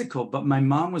physical, but my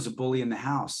mom was a bully in the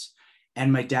house,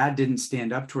 and my dad didn't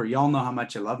stand up to her. Y'all know how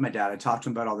much I love my dad. I talk to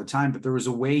him about it all the time, but there was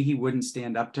a way he wouldn't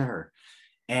stand up to her.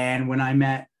 And when I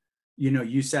met,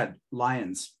 you said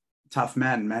lions, tough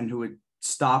men who would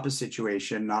stop a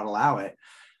situation, not allow it.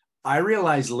 I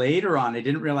realized later on, I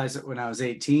didn't realize it when I was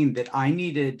 18, that I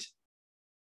needed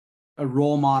a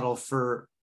role model for,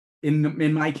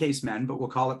 in my case, men, but we'll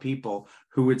call it people,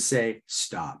 who would say,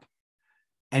 stop,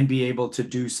 and be able to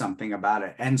do something about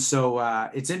it. And so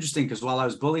it's interesting because while I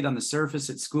was bullied on the surface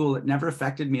at school, it never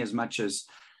affected me as much as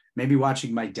maybe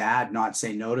watching my dad not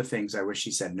say no to things I wish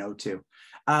he said no to.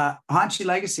 Renshi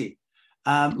Legacy,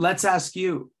 let's ask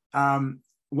you,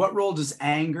 what role does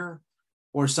anger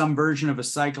or some version of a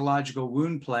psychological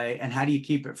wound play, and how do you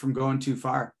keep it from going too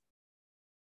far?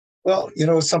 Well,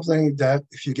 something that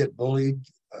if you get bullied,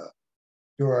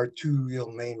 there are two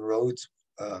real main roads.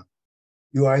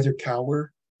 You either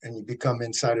cower and you become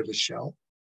inside of a shell,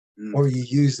 or you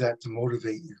use that to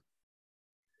motivate you.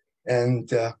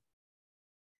 And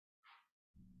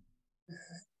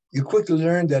you quickly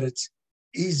learn that it's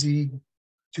easy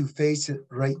to face it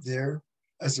right there,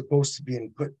 as opposed to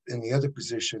being put in the other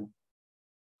position,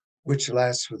 which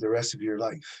lasts for the rest of your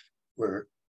life, where,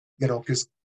 because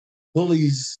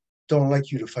bullies don't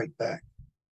like you to fight back.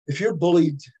 If you're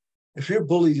bullied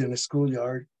in a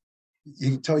schoolyard,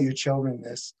 you can tell your children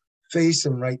this, face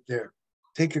them right there.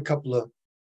 Take a couple of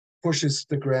pushes to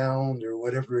the ground or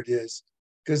whatever it is,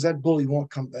 because that bully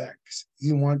won't come back.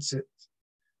 He wants it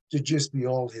to just be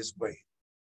all his way.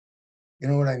 You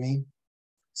know what I mean?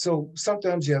 So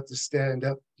sometimes you have to stand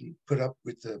up, you put up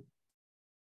with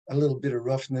a little bit of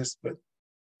roughness, but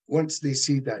once they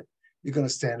see that you're going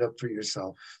to stand up for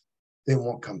yourself, they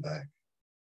won't come back.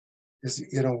 Because,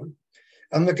 you know,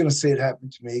 I'm not going to say it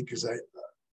happened to me because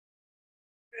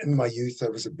in my youth, I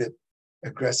was a bit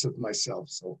aggressive myself.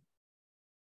 So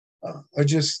I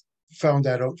just found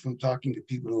that out from talking to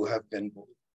people who have been bullied.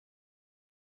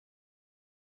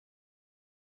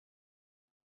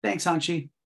 Thanks, Renshi.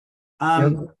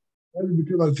 You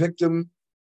become a victim,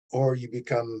 or you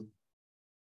become,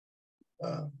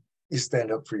 you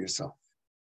stand up for yourself.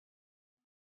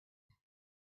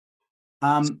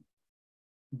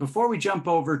 Before we jump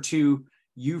over to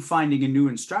you finding a new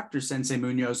instructor, Sensei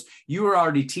Muñoz, you were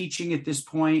already teaching at this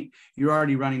point. You're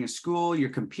already running a school. You're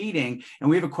competing. And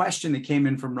we have a question that came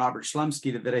in from Robert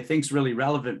Schlumsky that I think is really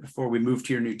relevant before we move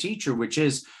to your new teacher, which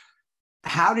is,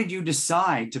 how did you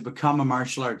decide to become a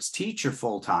martial arts teacher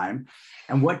full-time?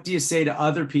 And what do you say to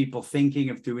other people thinking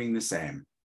of doing the same?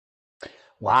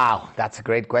 Wow, that's a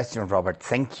great question, Robert.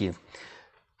 Thank you.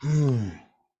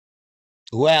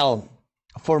 Well,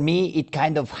 for me, it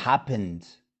kind of happened.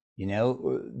 You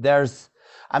know,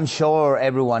 I'm sure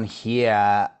everyone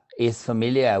here is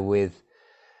familiar with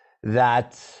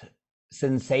that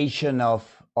sensation of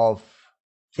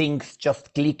things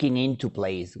just clicking into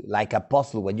place, like a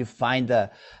puzzle. When you find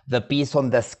the piece on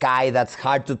the sky, that's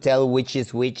hard to tell which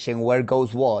is which and where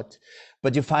goes what,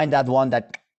 but you find that one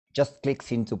that just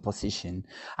clicks into position.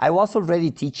 I was already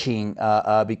teaching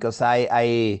because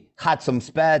I had some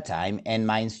spare time, and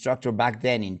my instructor back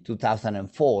then in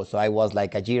 2004, so I was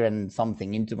like a year and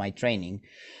something into my training,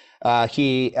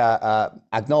 he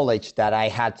acknowledged that I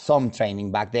had some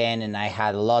training back then, and I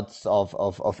had lots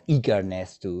of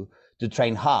eagerness to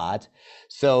train hard.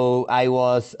 So I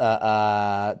was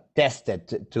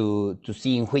tested to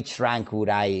see in which rank would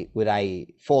I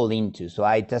fall into. So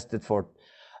I tested for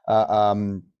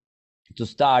to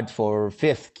start for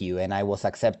 5th Q, and I was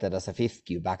accepted as a 5th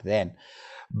Q back then.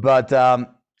 But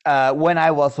when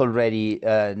I was already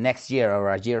next year or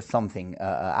a year something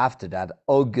after that,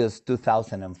 August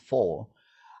 2004,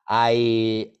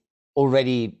 I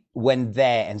already went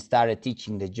there and started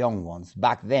teaching the young ones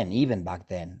back then, even back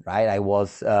then, right? I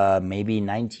was maybe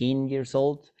 19 years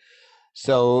old.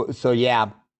 So yeah.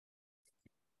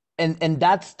 And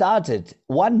that started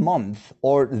 1 month,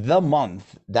 or the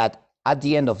month that at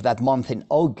the end of that month in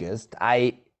August,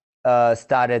 I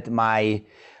started my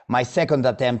second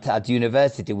attempt at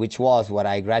university, which was what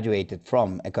I graduated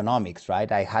from, economics,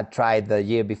 right? I had tried the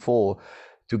year before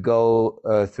to go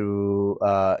through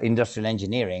industrial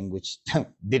engineering, which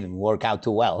didn't work out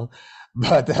too well,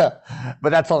 but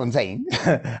that's all I'm saying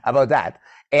about that.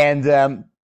 And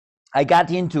I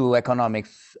got into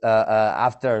economics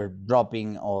after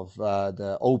dropping of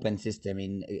the open system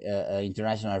in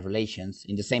international relations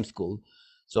in the same school.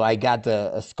 So I got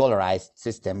a scholarized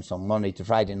system, so Monday to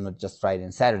Friday, not just Friday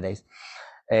and Saturdays,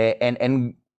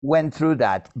 and went through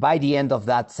that by the end of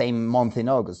that same month in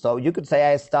August. So you could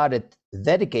say I started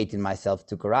dedicating myself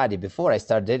to karate before I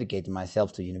started dedicating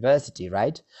myself to university,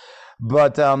 right?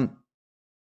 But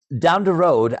down the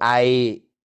road, I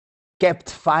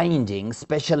kept finding,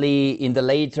 especially in the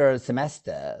later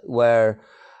semester, where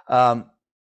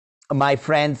my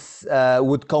friends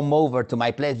would come over to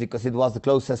my place because it was the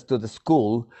closest to the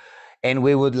school, and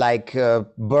we would like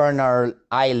burn our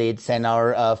eyelids and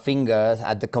our fingers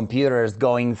at the computers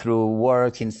going through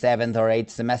work in 7th or 8th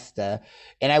semester.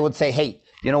 And I would say, hey,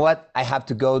 you know what? I have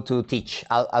to go to teach.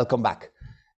 I'll come back.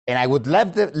 And I would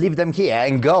leave them here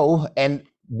and go and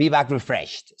be back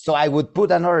refreshed. So I would put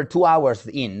another 2 hours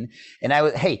in, and I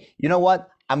would, hey, you know what?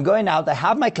 I'm going out. I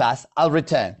have my class. I'll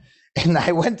return. And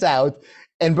I went out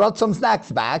and brought some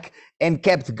snacks back and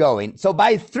kept going. So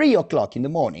by 3 o'clock in the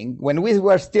morning, when we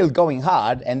were still going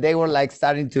hard and they were like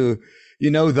starting to,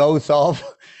 doze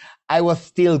off, I was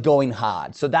still going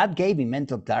hard. So that gave me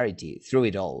mental clarity through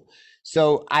it all.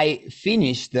 So I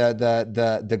finished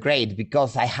the grade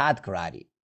because I had karate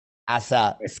as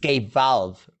a escape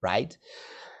valve, right?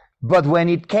 But when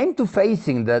it came to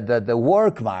facing the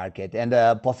work market and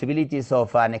the possibilities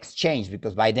of an exchange,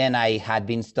 because by then I had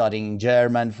been studying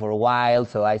German for a while,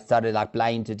 so I started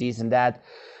applying to this and that,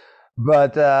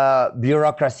 but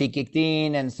bureaucracy kicked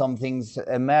in and some things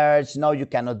emerged. No, you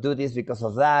cannot do this because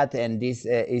of that, and this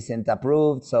isn't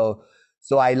approved.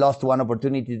 So I lost one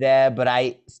opportunity there, but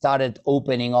I started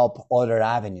opening up other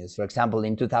avenues. For example,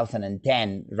 in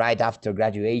 2010, right after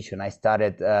graduation,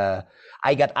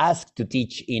 I got asked to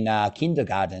teach in a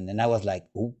kindergarten, and I was like,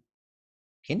 "Oh,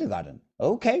 kindergarten,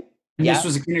 okay." And this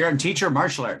was a kindergarten teacher of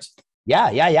martial arts.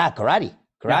 Yeah,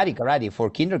 karate for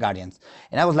kindergartens.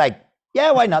 And I was like,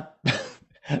 yeah, why not?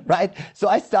 Right? So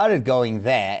I started going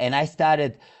there, and I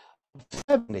started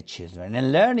observing the children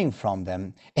and learning from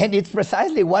them. And it's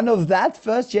precisely one of that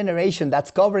first generation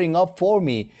that's covering up for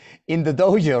me in the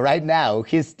dojo right now.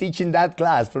 He's teaching that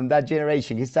class from that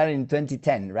generation. He started in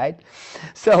 2010, right?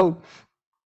 So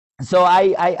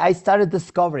I started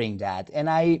discovering that, and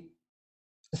I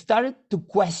started to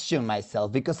question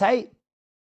myself, because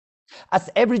as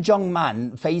every young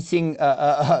man facing,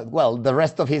 well, the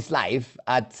rest of his life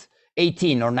at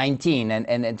 18 or 19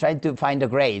 and trying to find a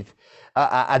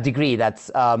degree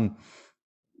that's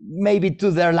maybe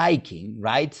to their liking,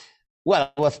 right?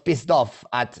 Well, I was pissed off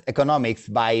at economics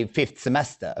by 5th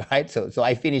semester, right? So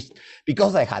I finished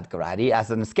because I had karate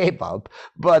as an escape out.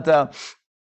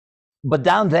 But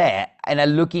down there, and I'm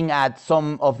looking at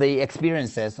some of the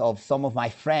experiences of some of my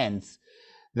friends,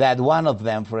 that one of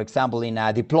them, for example, in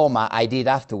a diploma I did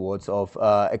afterwards of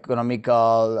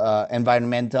economical,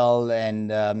 environmental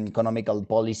and economical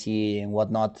policy and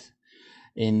whatnot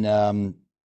in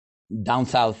down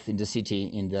south in the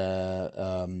city, in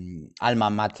the alma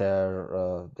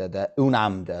mater, the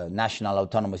UNAM, the National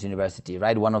Autonomous University,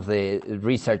 right? One of the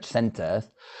research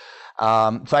centers.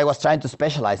 So I was trying to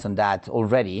specialize on that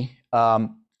already.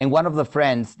 And one of the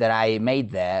friends that I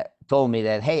made there told me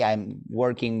that, hey, I'm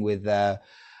working with, well,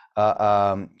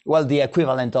 the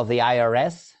equivalent of the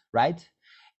IRS, right?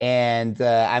 And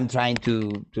I'm trying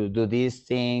to do these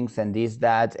things and this,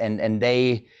 that, and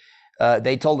they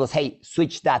told us, hey,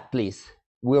 switch that, please.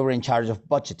 We were in charge of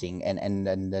budgeting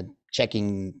and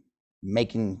checking,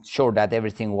 making sure that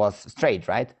everything was straight,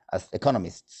 right? As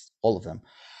economists, all of them.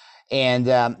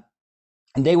 And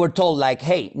they were told, like,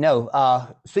 hey, no,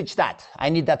 switch that. I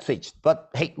need that switched. But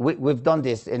hey, we've done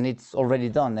this and it's already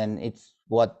done and it's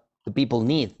what the people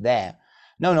need there.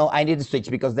 No, I need to switch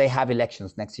because they have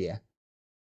elections next year.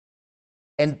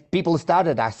 And people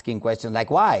started asking questions like,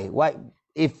 why?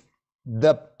 If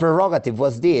the prerogative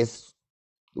was this,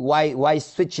 why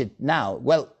switch it now?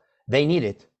 Well, they need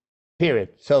it, period.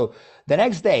 So the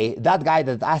next day, that guy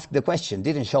that asked the question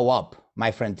didn't show up,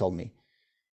 my friend told me.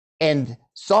 And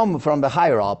someone from the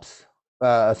higher ups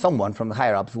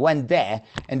went there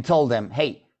and told them,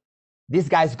 hey, this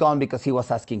guy's gone because he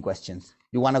was asking questions.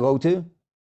 You want to go too?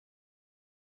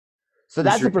 So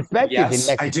that's the perspective in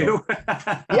Mexico. I do.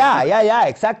 yeah,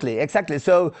 exactly.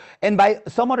 So, and by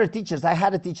some other teachers, I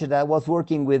had a teacher that was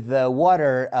working with the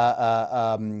water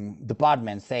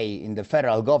department, say, in the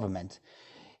federal government.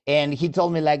 And he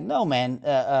told me, like, no, man,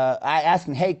 I asked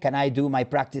him, hey, can I do my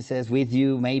practices with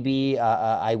you? Maybe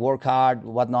I work hard,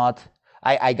 whatnot.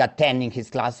 I got 10 in his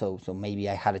class, so maybe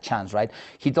I had a chance, right?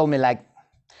 He told me, like,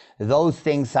 those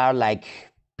things are like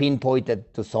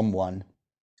pinpointed to someone.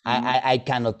 I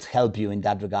cannot help you in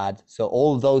that regard. So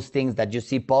all those things that you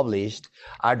see published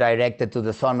are directed to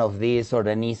the son of this or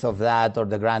the niece of that or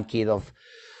the grandkid of.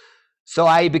 So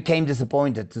I became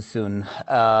disappointed too soon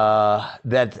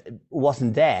that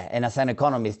wasn't there. And as an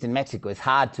economist in Mexico, it's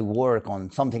hard to work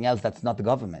on something else that's not the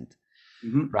government,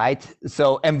 right?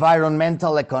 So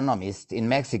environmental economist in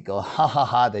Mexico,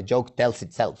 the joke tells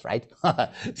itself, right?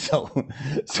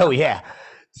 So yeah,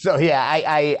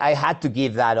 I had to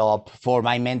give that up for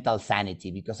my mental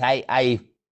sanity, because had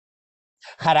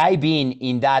I been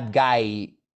in that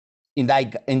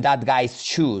guy's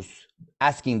shoes,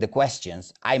 asking the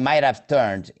questions, I might have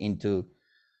turned into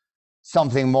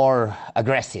something more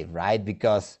aggressive, right?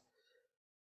 Because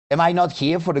am I not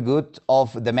here for the good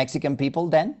of the Mexican people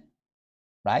then,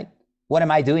 right? What am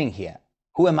I doing here?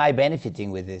 Who am I benefiting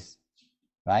with this,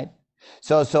 right?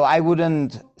 So I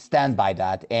wouldn't stand by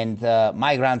that. And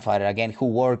my grandfather, again, who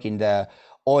worked in the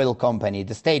oil company,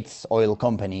 the state's oil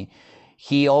company,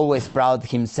 he always proud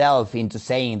himself into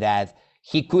saying that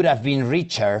he could have been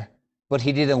richer, but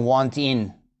he didn't want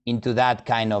into that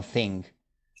kind of thing,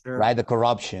 sure, right? The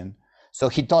corruption. So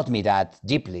he taught me that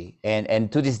deeply.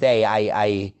 And to this day,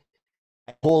 I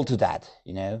hold to that,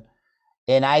 you know?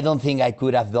 And I don't think I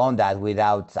could have done that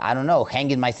without, I don't know,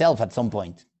 hanging myself at some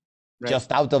point, right, just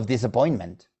out of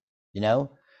disappointment, you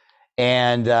know?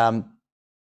 And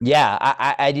yeah,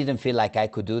 I didn't feel like I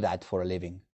could do that for a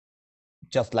living,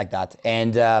 just like that.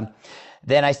 And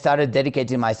then I started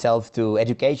dedicating myself to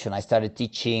education. I started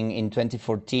teaching in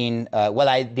 2014. Well,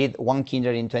 I did one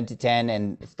kinder in 2010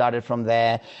 and started from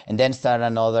there, and then started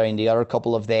another in the other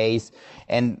couple of days.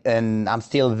 And I'm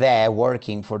still there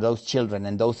working for those children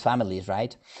and those families,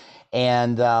 right?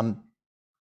 And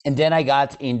then I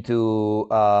got into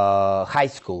high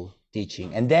school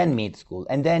teaching, and then mid school,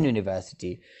 and then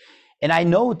university. And I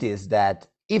noticed that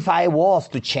if I was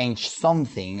to change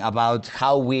something about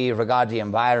how we regard the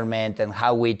environment and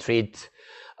how we treat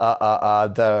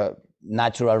the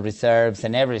natural reserves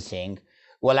and everything,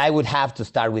 well, I would have to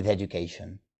start with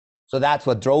education. So that's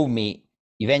what drove me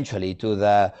eventually to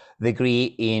the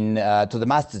degree to the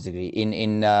master's degree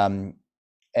in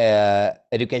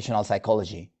educational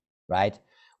psychology, right?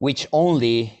 Which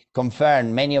only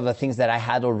confirmed many of the things that I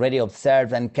had already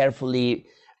observed and carefully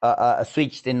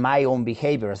switched in my own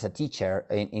behavior as a teacher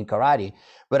in karate.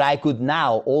 But I could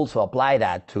now also apply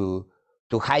that to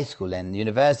high school and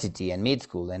university and mid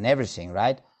school and everything,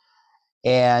 right?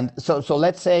 And so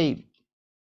let's say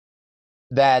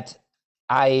that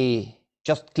I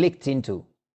just clicked into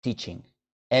teaching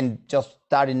and just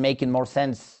started making more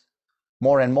sense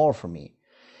more and more for me.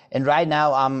 And right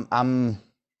now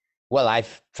well,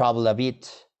 I've traveled a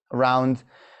bit around.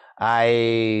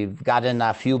 I've gotten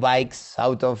a few bikes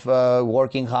out of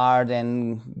working hard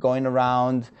and going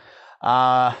around.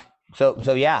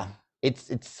 So yeah,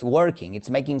 it's working, it's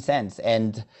making sense.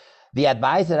 And the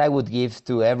advice that I would give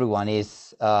to everyone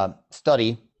is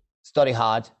study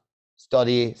hard,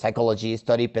 study psychology,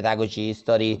 study pedagogy,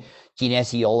 study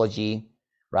kinesiology,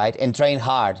 right? And train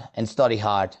hard and study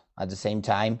hard at the same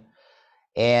time.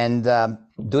 And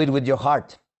do it with your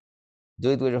heart. Do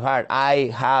it with your heart.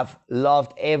 I have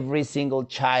loved every single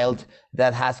child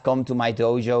that has come to my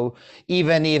dojo,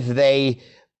 even if they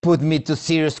put me to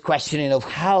serious questioning of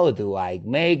how do I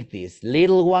make this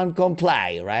little one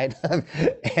comply, right?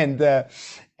 And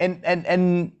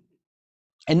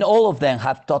all of them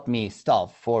have taught me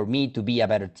stuff for me to be a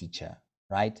better teacher,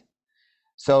 right?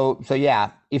 So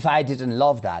yeah, if I didn't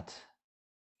love that,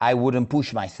 I wouldn't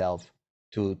push myself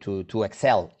to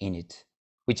excel in it,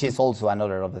 which is also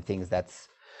another of the things that's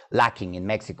lacking in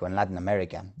Mexico and Latin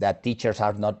America, that teachers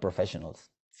are not professionals,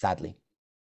 sadly.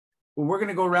 Well, we're going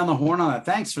to go around the horn on that.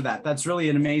 Thanks for that. That's really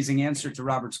an amazing answer to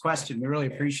Robert's question. We really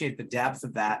appreciate the depth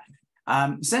of that.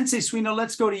 Sensei Suino,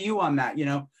 let's go to you on that. You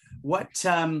know, what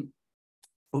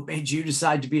made you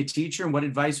decide to be a teacher, and what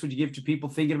advice would you give to people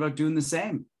thinking about doing the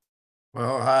same?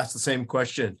 Well, that's the same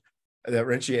question that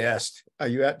Renshi asked. Are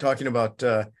you talking about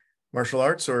martial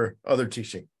arts or other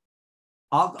teaching?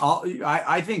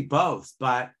 I think both,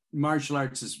 but martial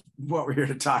arts is what we're here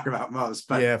to talk about most.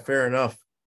 But yeah, fair enough.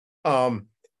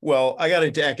 Well, I got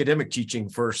into academic teaching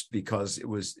first because it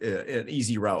was an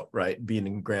easy route, right? Being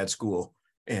in grad school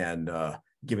and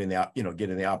getting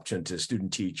the option to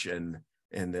student teach and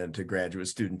then to graduate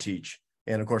student teach.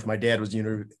 And of course, my dad was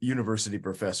a university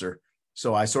professor,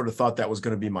 so I sort of thought that was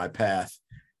going to be my path.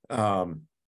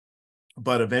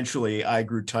 But eventually, I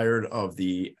grew tired of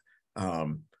the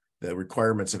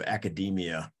requirements of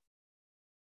academia,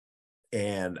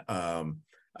 and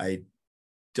I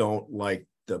don't like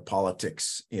the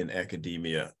politics in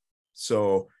academia.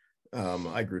 So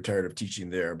I grew tired of teaching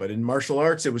there. But in martial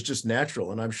arts, it was just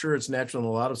natural. And I'm sure it's natural in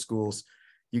a lot of schools.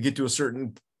 You get to a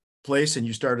certain place and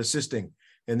you start assisting.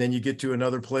 And then you get to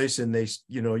another place and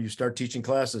you start teaching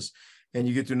classes. And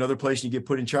you get to another place and you get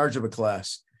put in charge of a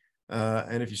class.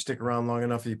 And if you stick around long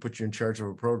enough, you put you in charge of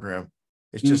a program.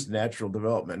 It's just natural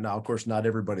development. Now, of course, not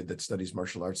everybody that studies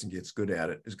martial arts and gets good at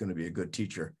it is going to be a good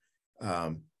teacher.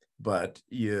 But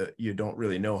you don't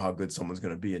really know how good someone's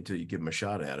going to be until you give them a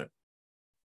shot at it.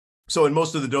 So in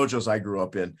most of the dojos I grew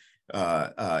up in,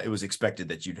 it was expected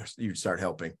that you'd start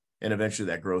helping, and eventually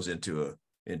that grows into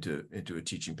a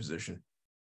teaching position.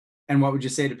 And what would you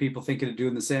say to people thinking of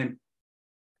doing the same?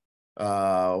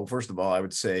 Well, first of all, I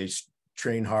would say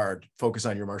train hard, focus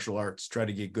on your martial arts, try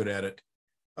to get good at it,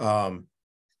 and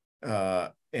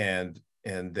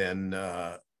then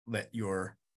let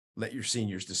your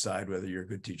seniors decide whether you're a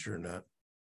good teacher or not.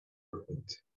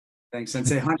 Perfect. Thanks,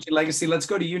 Sensei. Hanshi Legacy, let's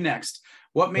go to you next.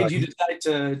 What made you decide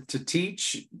to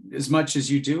teach as much as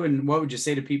you do, and what would you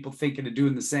say to people thinking of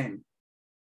doing the same?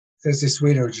 Sensei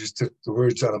Suino just took the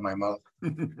words out of my mouth.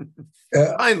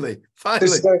 Finally.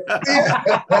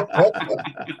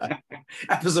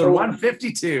 Episode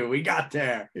 152, we got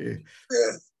there.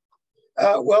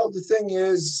 Well, the thing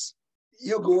is,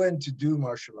 you'll go in to do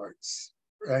martial arts,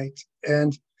 right?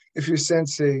 And if your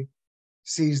sensei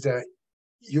sees that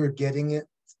you're getting it,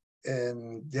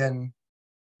 and then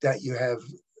that you have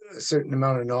a certain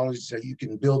amount of knowledge that you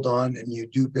can build on, and you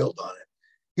do build on it,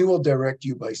 he will direct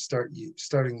you by starting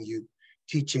you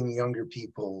teaching younger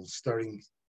people, starting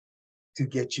to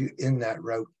get you in that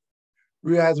route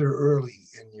rather early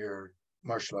in your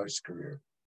martial arts career.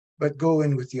 But go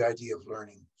in with the idea of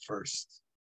learning first.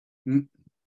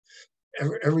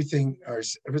 Everything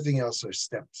else are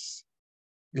steps.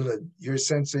 Your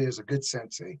sensei is a good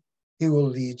sensei. He will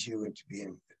lead you into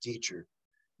being a teacher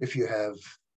if you have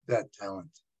that talent.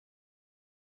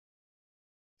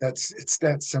 It's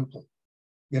that simple.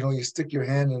 You stick your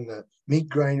hand in the meat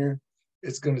grinder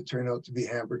it's going to turn out to be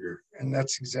hamburger. And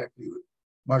that's exactly what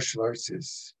martial arts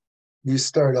is. You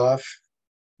start off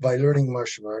by learning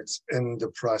martial arts, and the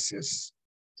process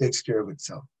takes care of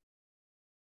itself.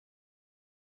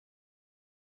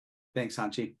 Thanks,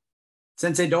 Hanshi.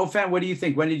 Sensei Dauphin, what do you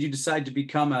think? When did you decide to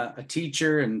become a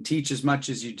teacher and teach as much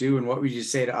as you do? And what would you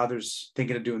say to others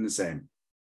thinking of doing the same?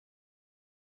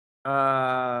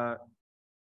 Well,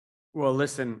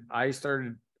 listen, I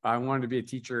wanted to be a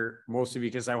teacher mostly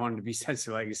because I wanted to be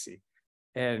Sensei Legacy.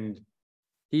 And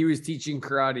he was teaching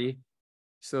karate.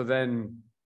 So then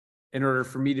in order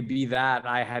for me to be that,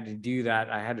 I had to do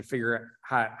that. I had to figure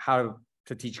out how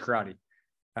to teach karate.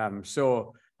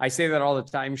 So I say that all the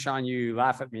time, Sean, you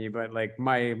laugh at me, but like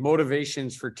my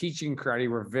motivations for teaching karate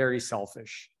were very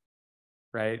selfish,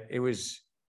 right? It was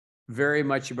very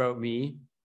much about me,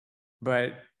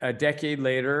 but a decade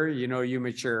later, you know, you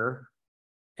mature.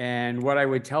 And what I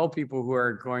would tell people who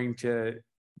are going to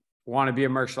want to be a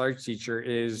martial arts teacher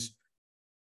is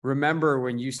remember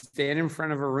when you stand in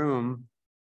front of a room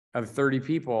of 30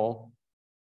 people,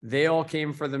 they all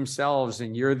came for themselves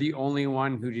and you're the only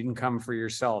one who didn't come for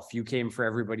yourself. You came for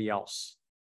everybody else.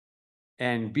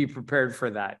 And be prepared for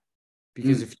that.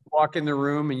 Because if you walk in the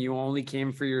room and you only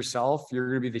came for yourself, you're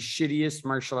going to be the shittiest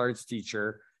martial arts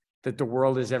teacher that the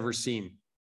world has ever seen.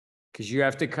 Because you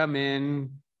have to come in,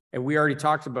 and we already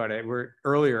talked about it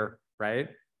earlier, right?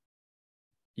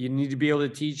 You need to be able to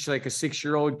teach like a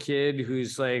 6-year-old kid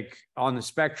who's like on the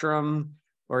spectrum,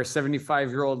 or a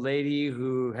 75-year-old lady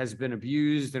who has been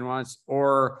abused and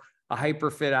or a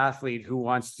hyper fit athlete who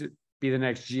wants to be the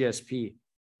next GSP.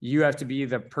 You have to be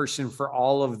the person for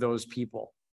all of those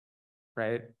people,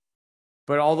 right?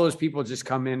 But all those people just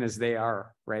come in as they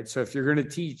are, right? So if you're going to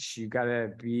teach, you got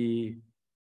to be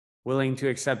willing to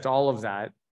accept all of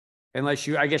that. I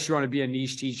guess you want to be a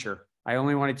niche teacher. I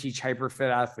only want to teach hyper fit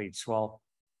athletes. Well,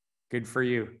 good for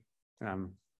you. You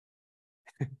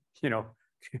know,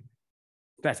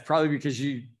 that's probably because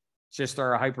you just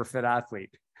are a hyper fit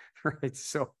athlete, right?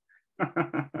 So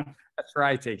that's where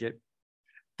I take it.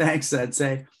 Thanks,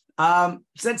 Sensei.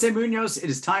 Sensei Muñoz, it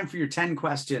is time for your 10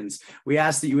 questions. We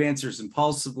ask that you answer as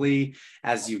impulsively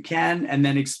as you can and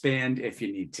then expand if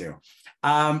you need to.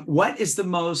 What is the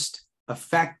most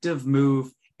effective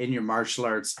move in your martial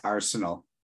arts arsenal?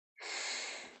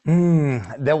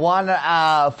 The one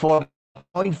for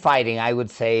point fighting, I would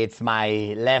say it's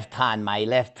my left hand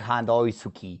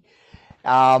oisuki.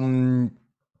 And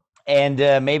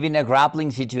maybe in a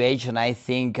grappling situation, I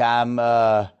think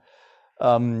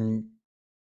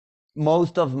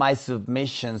most of my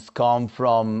submissions come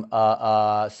from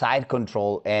side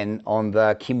control and on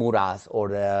the kimuras or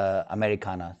the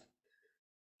americanas.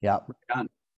 Yeah.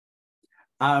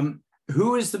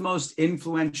 Who is the most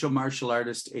influential martial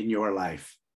artist in your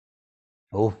life?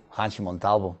 Oh, Renshi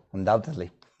Montalvo,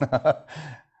 undoubtedly.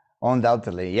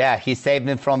 Undoubtedly. Yeah, he saved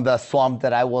me from the swamp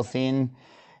that I was in,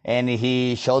 and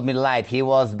he showed me the light. He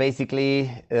was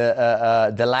basically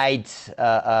the light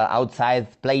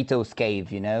outside Plato's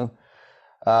cave, you know.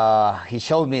 He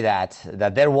showed me that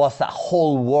there was a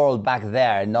whole world back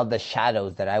there, not the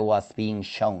shadows that I was being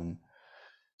shown.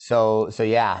 So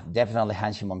yeah, definitely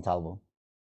Renshi Montalvo.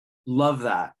 Love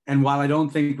that. And while I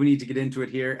don't think we need to get into it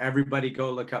here, everybody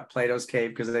go look up Plato's Cave,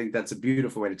 because I think that's a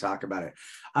beautiful way to talk about it.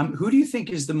 Who do you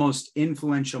think is the most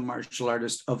influential martial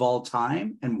artist of all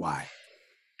time and why?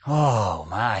 Oh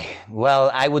my.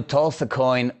 Well, I would toss a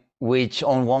coin, which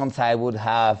on one side would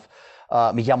have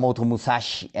Miyamoto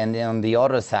Musashi, and then on the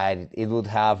other side, it would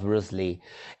have Bruce Lee.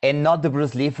 And not the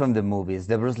Bruce Lee from the movies,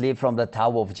 the Bruce Lee from the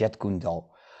Tao of Jeet Kune Do.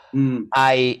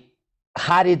 I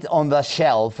had it on the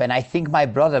shelf, and I think my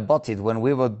brother bought it when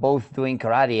we were both doing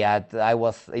karate I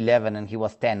was 11 and he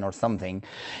was 10 or something.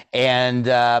 And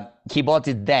he bought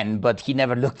it then, but he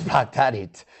never looked back at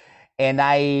it. And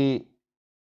I,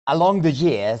 along the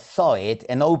years, saw it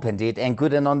and opened it and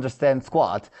couldn't understand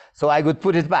squat. So I would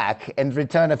put it back and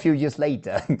return a few years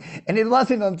later. And it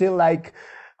wasn't until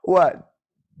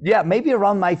maybe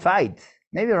around my fight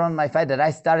that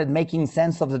I started making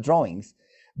sense of the drawings.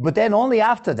 But then only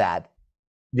after that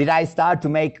did I start to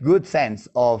make good sense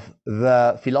of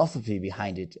the philosophy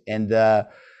behind it and the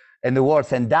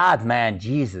words. And that man,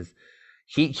 Jesus,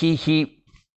 he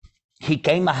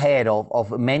came ahead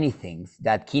of many things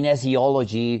that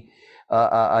kinesiology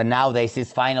nowadays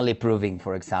is finally proving.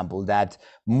 For example, that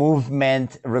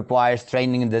movement requires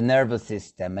training in the nervous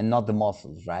system and not the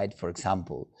muscles, right? For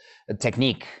example, a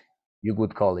technique, you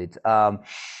could call it, and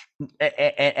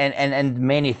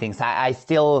many things. I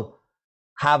still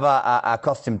have a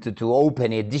custom to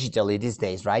open it digitally these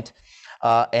days, right?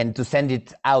 And to send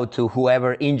it out to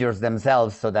whoever injures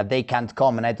themselves so that they can't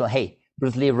come. And I thought, hey,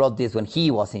 Bruce Lee wrote this when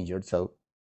he was injured, so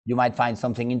you might find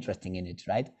something interesting in it,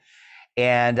 right?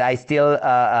 And I still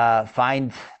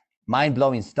find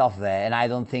mind-blowing stuff there, and I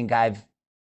don't think I've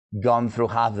gone through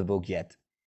half the book yet.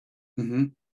 Mm-hmm.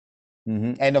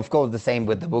 Mm-hmm. And of course, the same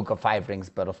with the Book of Five Rings,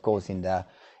 but of course in the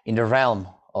realm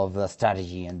of the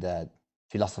strategy and the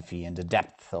philosophy and the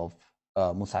depth of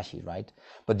Musashi, right?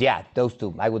 But yeah, those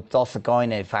two. I would toss a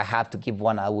coin, and if I had to keep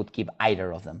one, I would keep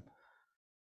either of them.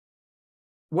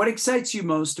 What excites you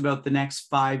most about the next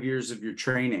 5 years of your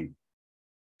training?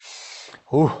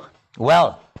 Ooh,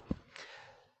 well,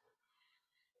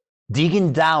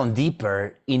 digging down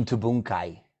deeper into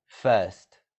Bunkai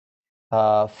first.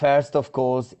 First, of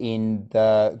course, in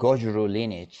the Goju Ryu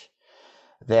lineage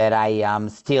that I am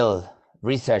still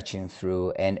researching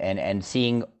through and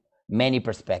seeing many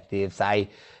perspectives. I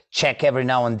check every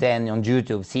now and then on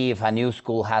YouTube, see if a new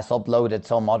school has uploaded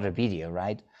some other video,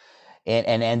 right?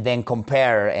 And then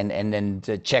compare and then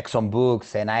check some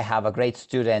books. And I have a great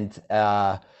student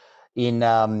in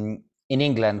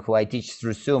England who I teach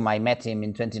through Zoom. I met him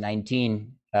in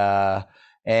 2019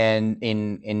 and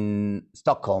in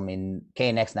Stockholm in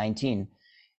KNX 19.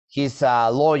 He's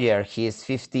a lawyer, he's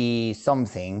 50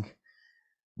 something,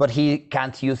 but he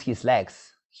can't use his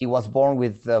legs. He was born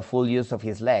with the full use of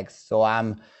his legs. So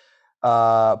I'm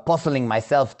puzzling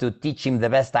myself to teach him the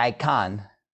best I can.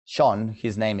 Sean,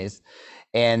 his name is,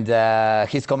 and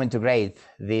he's coming to grade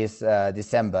this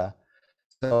December.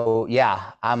 So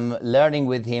yeah, I'm learning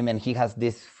with him, and he has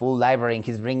this full library, and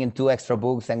he's bringing 2 extra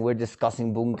books, and we're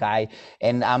discussing Bunkai,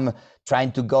 and I'm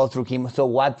trying to go through him. So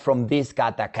what from this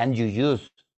kata can you use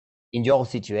in your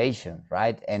situation,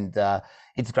 right? And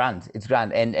it's grand,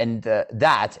 and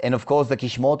that, and of course the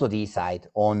Kishimoto D side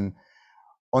on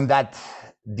that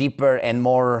deeper and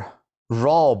more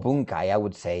raw Bunkai, I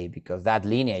would say, because that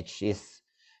lineage is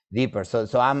deeper. So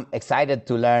I'm excited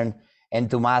to learn and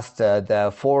to master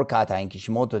the 4 kata in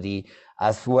Kishimoto D,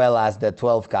 as well as the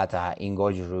 12 kata in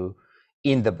Goju Ryu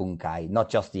in the Bunkai, not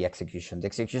just the execution. The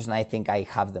execution, I think I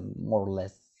have them more or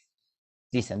less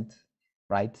decent,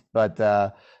 right? But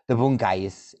the Bunkai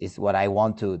is what I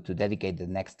want to dedicate the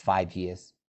next 5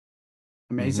 years.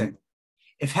 Amazing. Mm-hmm.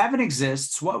 If heaven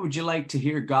exists, what would you like to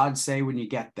hear God say when you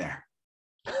get there?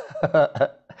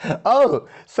 Oh,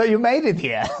 so you made it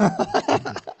here.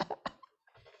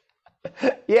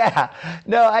 Yeah,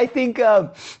 no, I think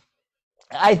I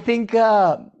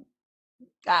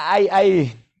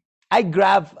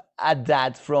grab at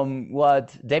that from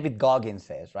what David Goggins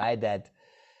says, right? That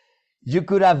you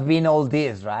could have been all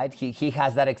this, right? He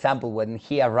has that example when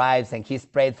he arrives and he's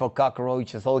prayed for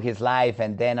cockroaches all his life,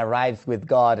 and then arrives with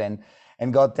God, and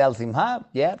God tells him,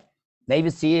 yeah,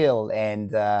 Navy SEAL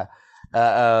and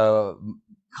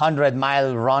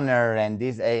 100-mile runner, and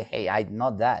this, hey, I'm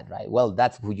not that, right? Well,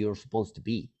 that's who you're supposed to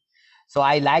be. So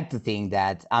I like to think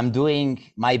that I'm doing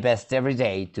my best every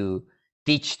day to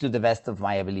teach to the best of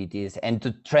my abilities, and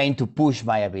to train to push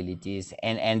my abilities,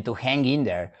 and to hang in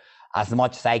there as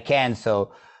much as I can,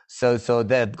 so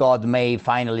that God may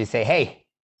finally say, hey,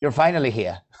 you're finally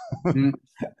here.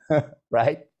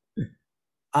 Right?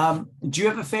 Do you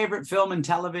have a favorite film and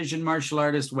television martial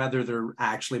artist, whether they're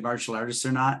actually martial artists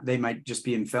or not? They might just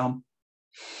be in film.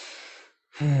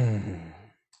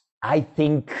 I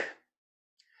think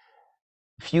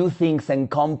few things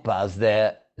encompass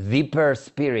the deeper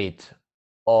spirit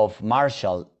of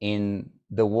martial in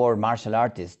the word martial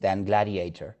artist than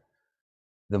Gladiator,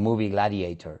 the movie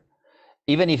Gladiator.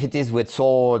 Even if it is with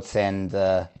swords and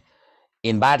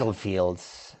in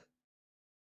battlefields,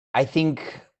 I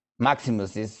think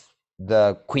Maximus is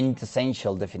the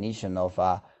quintessential definition of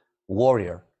a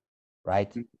warrior,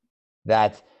 right?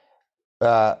 That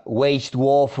waged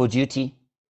war for duty,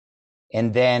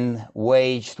 and then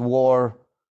waged war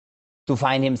to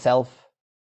find himself,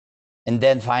 and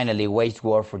then finally waged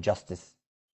war for justice.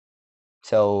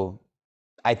 So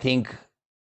I think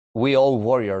we all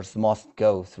warriors must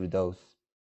go through those.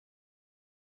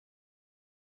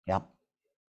 Yeah.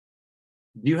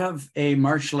 Do you have a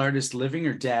martial artist, living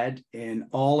or dead, in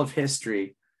all of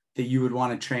history that you would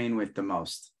want to train with the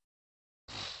most?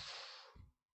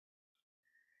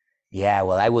 Yeah,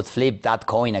 well, I would flip that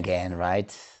coin again,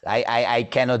 right? I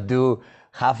cannot do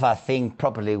half a thing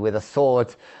properly with a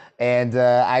sword, and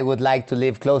I would like to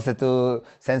live closer to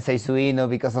Sensei Suino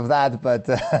because of that.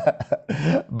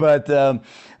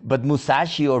 But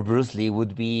Musashi or Bruce Lee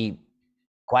would be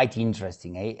quite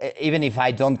interesting, eh? Even if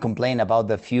I don't complain about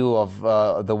the few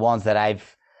of the ones that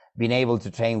I've been able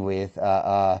to train with.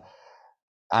 I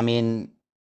mean,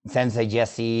 Sensei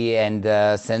Jesse and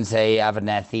Sensei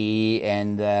Abernethy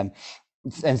and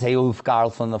Sensei Ulf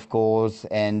Carlson, of course,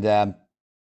 and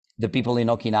the people in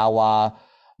Okinawa,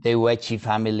 the Uechi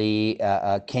family,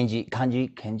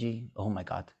 Kenji, oh my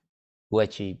God,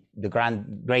 Uechi, the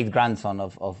great grandson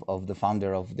of the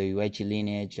founder of the Uechi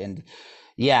lineage. And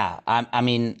yeah, I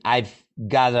mean, I've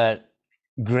gathered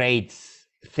great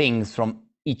things from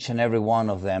each and every one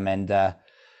of them. And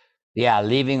yeah,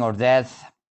 living or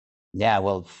death, yeah,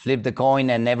 well, flip the coin,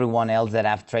 and everyone else that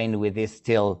I've trained with is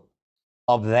still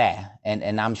up there.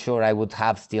 And I'm sure I would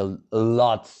have still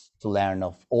lots to learn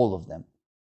of all of them.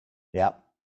 Yeah.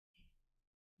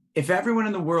 If everyone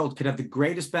in the world could have the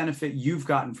greatest benefit you've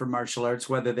gotten from martial arts,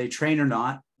 whether they train or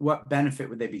not, what benefit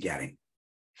would they be getting?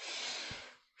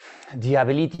 The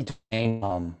ability to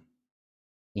train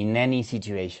in any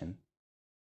situation,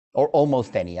 or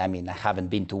almost any. I mean, I haven't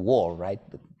been to war, right?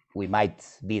 But we might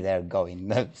be there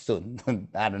going soon.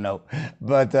 I don't know.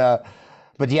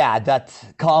 But yeah, that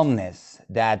calmness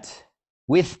that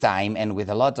with time and with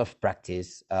a lot of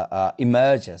practice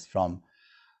emerges from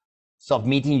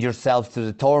submitting yourself to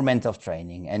the torment of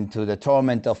training and to the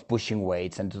torment of pushing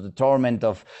weights and to the torment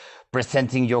of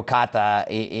presenting your kata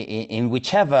in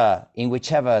whichever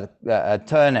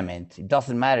tournament. It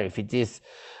doesn't matter if it is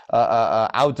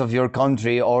out of your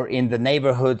country or in the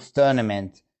neighborhood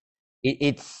tournament.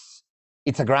 It's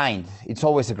a grind. It's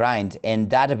always a grind.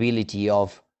 And that ability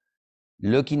of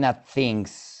looking at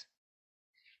things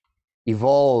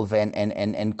evolve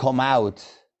and come out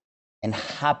and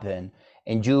happen,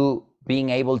 and you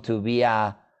being able to be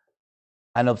an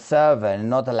observer and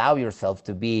not allow yourself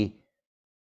to be,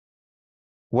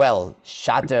 well,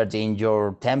 shattered in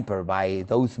your temper by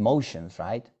those motions,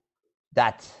 right?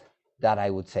 That I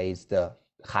would say is the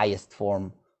highest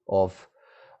form of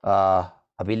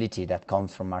ability that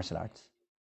comes from martial arts.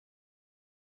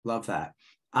 Love that.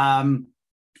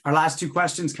 Our last two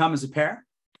questions come as a pair.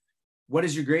 What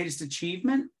is your greatest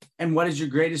achievement and what is your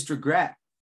greatest regret?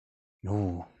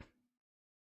 Ooh.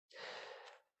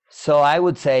 So I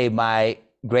would say my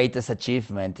greatest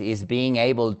achievement is being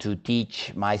able to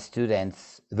teach my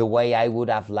students the way I would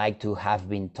have liked to have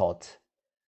been taught,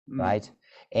 right?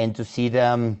 And to see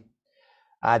them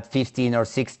at 15 or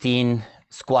 16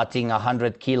 squatting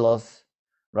 100 kilos,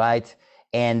 right?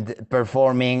 And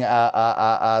performing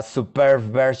superb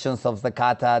versions of the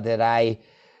kata that I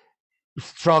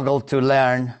struggled to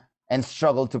learn and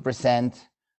struggled to present,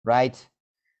 right?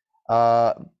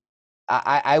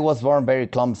 I was born very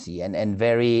clumsy and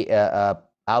very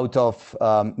out of,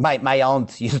 my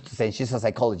aunt used to say, she's a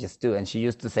psychologist too, and she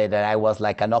used to say that I was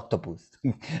like an octopus,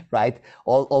 right?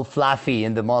 All fluffy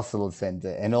in the muscles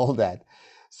and all that.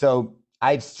 So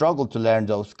I've struggled to learn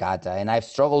those kata, and I've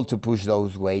struggled to push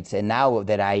those weights. And now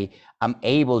that I am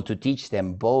able to teach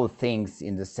them both things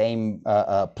in the same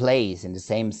place, in the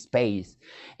same space,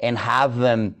 and have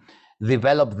them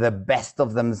develop the best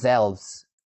of themselves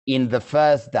in the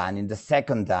first dan, in the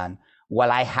second dan,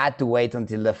 while I had to wait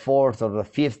until the fourth or the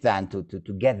fifth dan to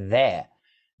get there.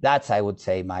 That's, I would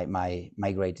say,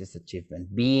 my greatest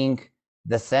achievement, being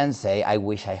the sensei I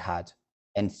wish I had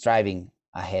and striving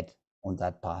ahead on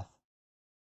that path.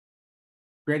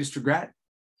 Greatest regret?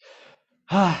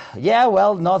 Yeah,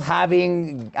 well, not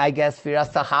having, I guess,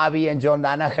 Firas Zahabi and John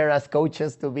Danaher as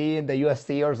coaches to be in the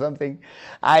UFC or something.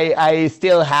 I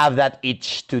still have that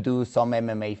itch to do some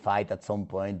MMA fight at some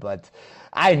point, but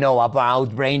I know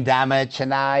about brain damage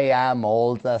and I am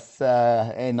old as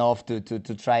enough to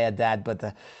try at that.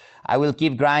 But I will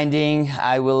keep grinding.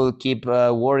 I will keep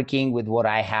working with what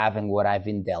I have and what I've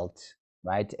been dealt,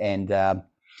 right? And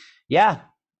yeah,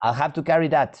 I'll have to carry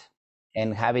that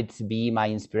and have it be my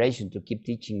inspiration to keep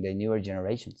teaching the newer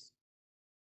generations.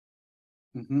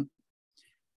 Mm-hmm.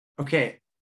 Okay,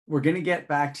 we're going to get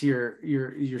back to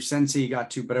your sensei you got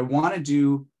to, but I want to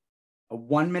do a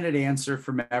 1-minute answer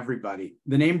from everybody.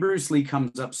 The name Bruce Lee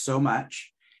comes up so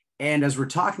much, and as we're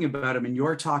talking about him and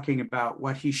you're talking about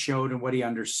what he showed and what he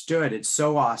understood, it's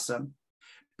so awesome.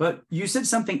 But you said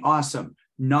something awesome,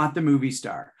 not the movie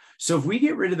star. So if we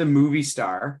get rid of the movie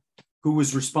star who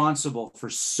was responsible for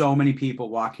so many people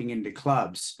walking into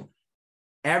clubs,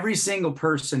 every single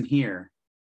person here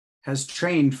has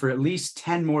trained for at least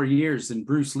 10 more years than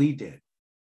Bruce Lee did.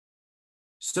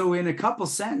 So in a couple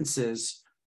sentences,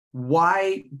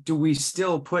 why do we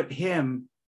still put him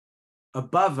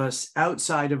above us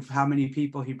outside of how many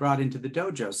people he brought into the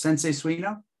dojo? Sensei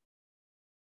Suino?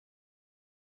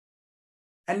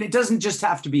 And it doesn't just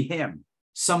have to be him,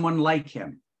 someone like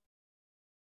him.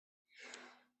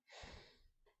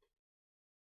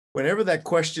 Whenever that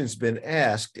question's been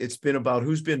asked, it's been about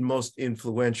who's been most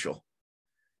influential.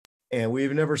 And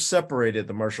we've never separated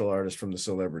the martial artist from the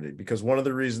celebrity, because one of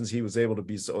the reasons he was able to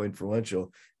be so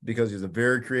influential, because he's a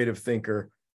very creative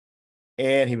thinker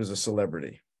and he was a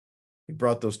celebrity. He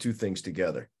brought those two things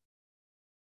together.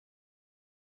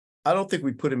 I don't think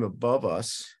we put him above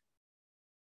us.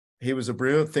 He was a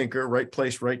brilliant thinker, right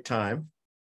place, right time.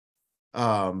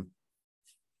 Very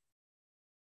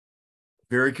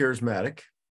charismatic.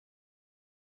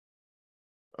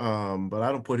 But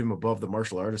I don't put him above the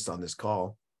martial artist on this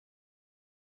call.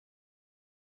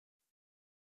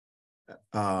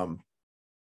 Was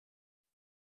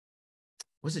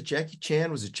it Jackie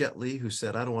Chan? Was it Jet Li who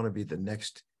said, I don't want to be the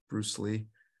next Bruce Lee?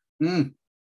 I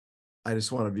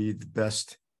just want to be the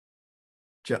best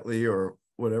Jet Li or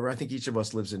whatever. I think each of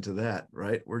us lives into that,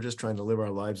 right? We're just trying to live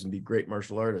our lives and be great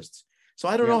martial artists. So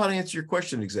I don't know how to answer your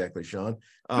question exactly, Sean.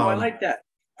 No, I like that.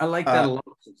 I like that a lot.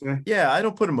 Yeah, I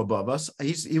don't put him above us.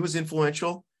 He was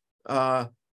influential.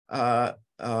 But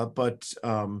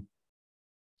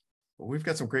we've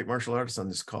got some great martial artists on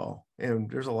this call. And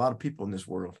there's a lot of people in this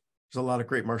world. There's a lot of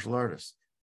great martial artists.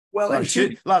 Well, a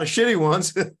lot of shitty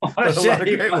ones, but a lot of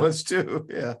great ones too.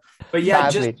 Yeah. But yeah,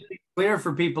 just to be clear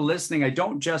for people listening, I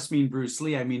don't just mean Bruce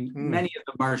Lee. I mean, many of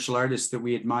the martial artists that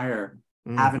we admire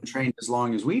haven't trained as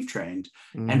long as we've trained.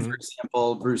 And for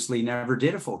example, Bruce Lee never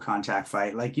did a full contact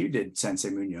fight like you did,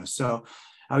 Sensei Muñoz. So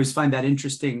I always find that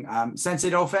interesting. Sensei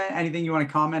Dauphin, anything you want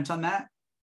to comment on that?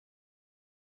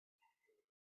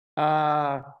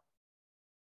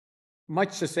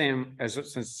 Much the same as what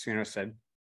Sensei Muñoz said.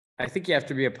 I think you have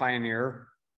to be a pioneer,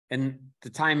 and the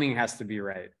timing has to be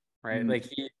right? Like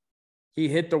he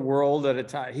hit the world at a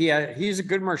time. He's a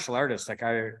good martial artist. Like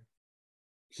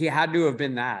he had to have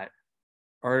been that,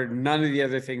 or none of the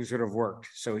other things would have worked.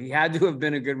 So he had to have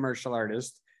been a good martial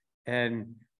artist.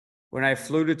 And when I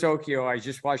flew to Tokyo, I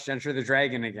just watched Enter the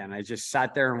Dragon again. I just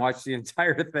sat there and watched the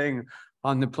entire thing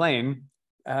on the plane.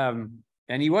 And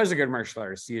he was a good martial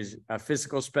artist. He is a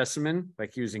physical specimen.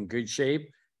 Like he was in good shape.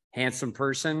 Handsome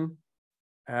person,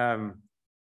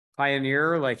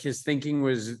 pioneer, like his thinking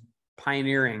was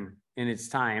pioneering in its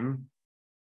time.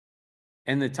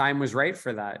 And the time was right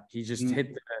for that. He just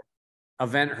hit the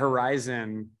event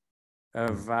horizon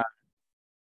of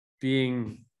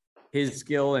being his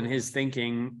skill and his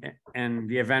thinking and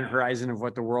the event horizon of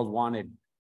what the world wanted.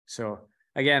 So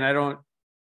again, I don't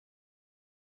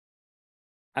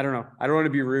know. I don't want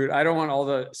to be rude. I don't want all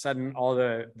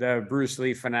the Bruce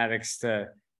Lee fanatics to,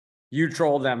 you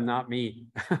troll them, not me.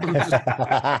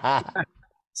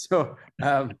 So,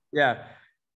 yeah,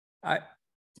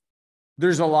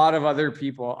 there's a lot of other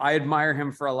people. I admire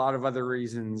him for a lot of other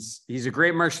reasons. He's a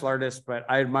great martial artist, but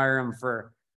I admire him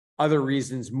for other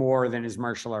reasons more than his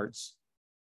martial arts.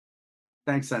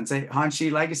 Thanks, Sensei.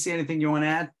 Hanshi, Legacy, anything you want to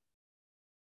add?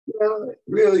 Well,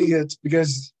 really, it's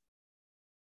because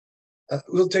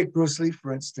we'll take Bruce Lee,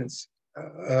 for instance,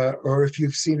 or if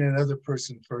you've seen another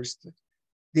person first,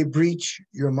 they breach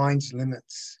your mind's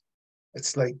limits.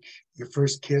 It's like your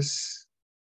first kiss,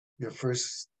 your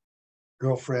first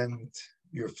girlfriend,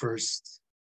 your first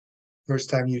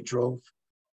time you drove.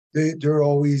 They're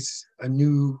always a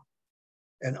new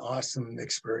and awesome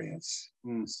experience.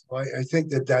 So I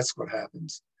think that's what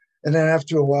happens. And then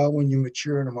after a while, when you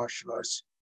mature in a martial arts,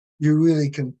 you really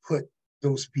can put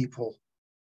those people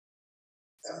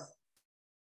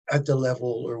at the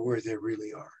level or where they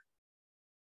really are.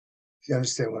 If you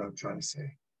understand what I'm trying to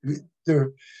say.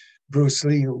 Bruce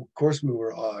Lee, of course we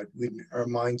were awed. Our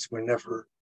minds were never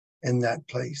in that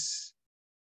place.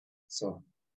 So.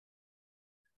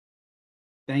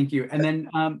 Thank you. And then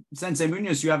Sensei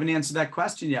Muñoz, you haven't answered that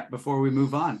question yet before we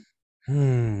move on.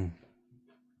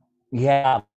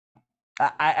 Yeah,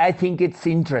 I think it's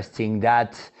interesting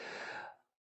that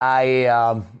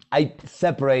I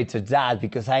separated that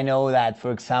because I know that,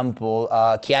 for example,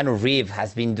 Keanu Reeves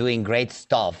has been doing great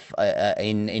stuff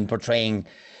in portraying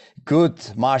good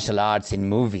martial arts in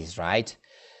movies, right?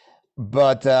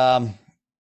 But I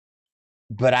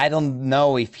don't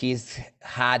know if he's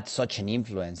had such an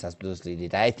influence as Bruce Lee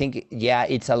did. I think, yeah,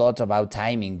 it's a lot about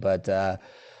timing, but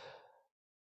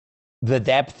the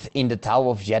depth in the Tao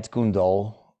of Jet Kune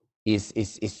Do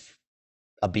is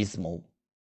abysmal,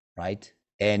 right?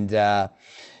 And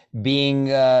being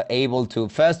able to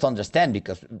first understand,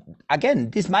 because again,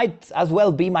 this might as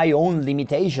well be my own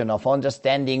limitation of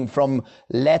understanding from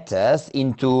letters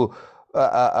into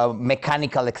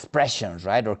mechanical expressions,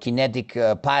 right? Or kinetic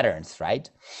patterns, right?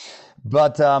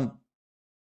 But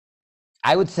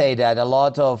I would say that a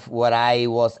lot of what I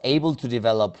was able to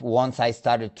develop once I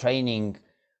started training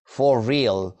for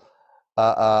real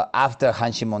after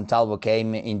Renshi Montalvo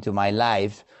came into my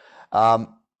life,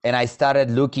 and I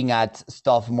started looking at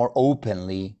stuff more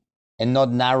openly and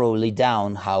not narrowly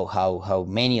down how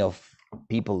many of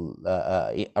people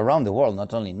around the world,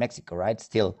 not only in Mexico, right,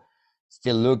 still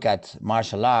look at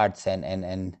martial arts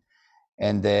and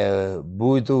and the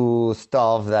voodoo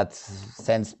stuff that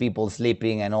sends people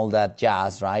sleeping and all that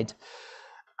jazz, right?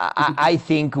 I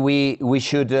think we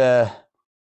should,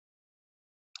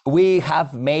 we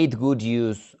have made good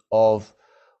use of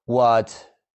what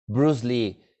Bruce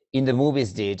Lee in the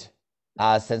movies did,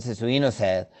 as Sensei Suino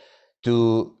said,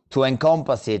 to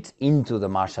encompass it into the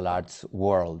martial arts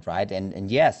world, right?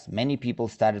 And yes, many people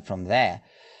started from there.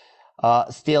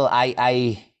 Still,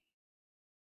 I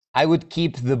would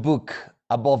keep the book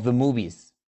above the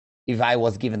movies if I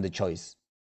was given the choice.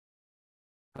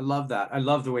 I love that. I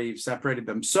love the way you've separated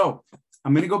them. So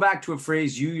I'm going to go back to a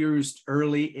phrase you used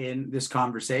early in this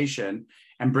conversation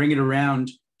and bring it around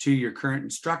to your current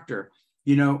instructor.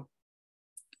 You know,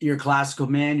 you're a classical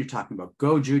man, you're talking about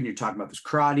Goju, and you're talking about this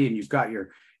karate, and you've got your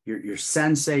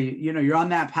sensei, you know, you're on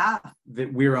that path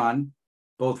that we're on,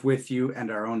 both with you and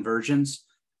our own versions.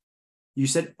 You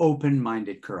said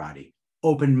open-minded karate,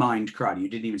 open mind karate. You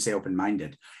didn't even say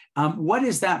open-minded. What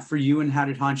is that for you, and how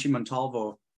did Renshi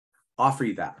Montalvo offer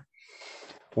you that?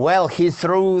 Well, he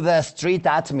threw the street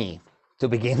at me to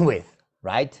begin with,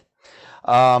 right?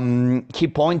 He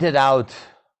pointed out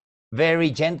very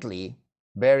gently,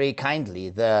 very kindly,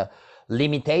 the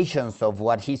limitations of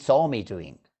what he saw me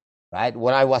doing, right?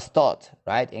 What I was taught,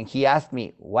 right? And he asked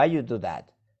me, why you do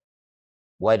that?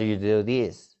 Why do you do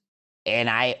this? And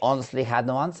I honestly had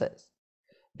no answers,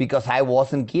 because I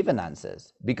wasn't given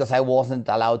answers, because I wasn't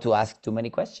allowed to ask too many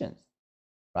questions,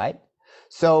 right?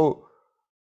 So,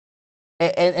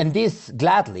 and this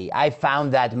gladly, I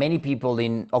found that many people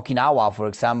in Okinawa, for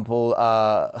example,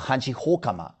 Hanshi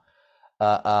Hokama,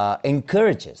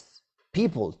 encourages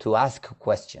people to ask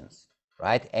questions,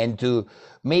 right? And to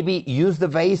maybe use the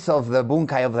base of the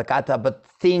bunkai of the kata, but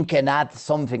think and add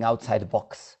something outside the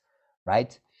box,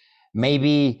 right?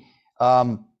 Maybe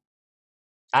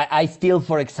I still,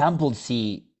 for example,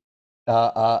 see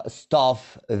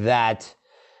stuff that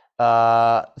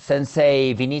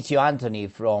Sensei Vinicio Antoni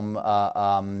from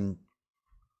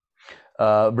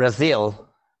Brazil,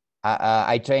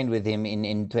 I trained with him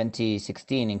in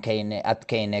 2016 at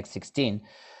KNX 16,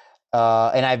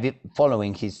 and I've been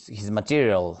following his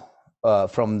material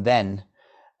from then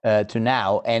to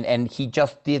now, and he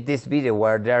just did this video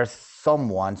where there's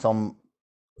some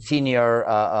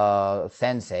senior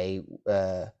sensei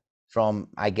from,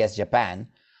 I guess, Japan,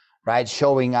 right,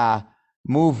 showing a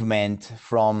movement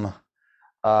from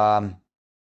a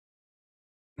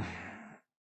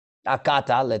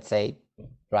kata, let's say,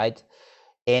 right,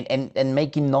 and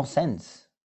making no sense,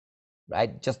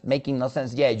 right? Just making no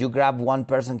sense. Yeah, you grab one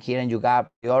person here and you grab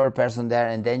the other person there,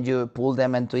 and then you pull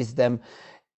them and twist them,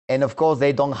 and of course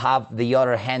they don't have the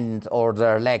other hand or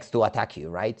their legs to attack you,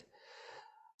 right?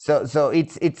 So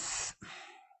it's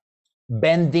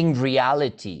bending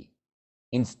reality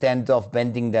instead of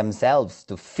bending themselves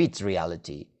to fit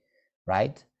reality,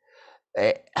 right?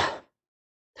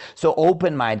 So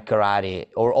open mind karate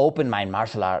or open mind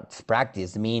martial arts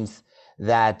practice means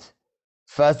that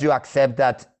first you accept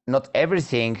that not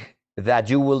everything that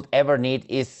you will ever need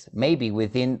is maybe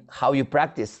within how you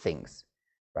practice things,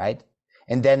 right?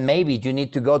 And then maybe you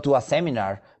need to go to a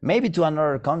seminar, maybe to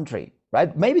another country,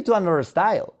 right? Maybe to another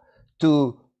style,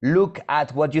 to look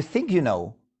at what you think you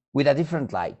know with a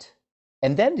different light,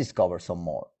 and then discover some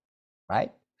more,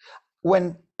 right?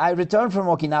 When I returned from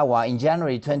Okinawa in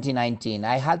January 2019,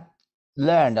 I had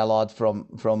learned a lot from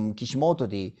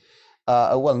Kishimoto-di.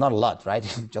 Well, not a lot, right?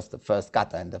 Just the first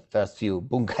kata and the first few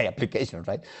bunkai applications,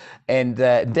 right? And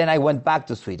then I went back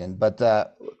to Sweden. But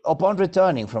upon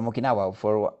returning from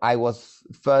Okinawa, I was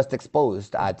first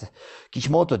exposed at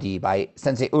Kishimoto-di by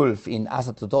Sensei Ulf in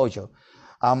Asato Dojo.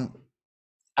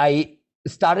 I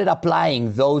started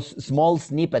applying those small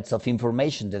snippets of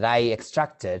information that I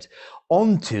extracted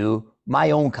onto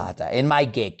my own kata and my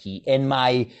geki and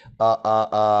my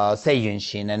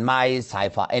seiyunshin and my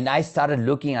saifa, and I started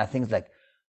looking at things like,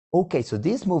 okay, so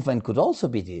this movement could also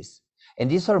be this, and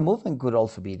this other movement could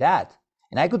also be that,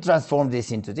 and I could transform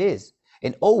this into this,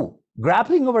 and oh,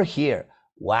 grappling over here,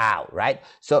 wow, right?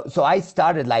 So I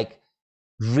started like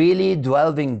really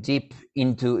digging deep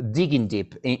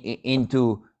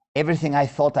into everything I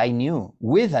thought I knew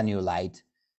with a new light,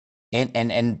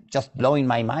 and just blowing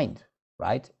my mind,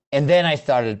 right? And then I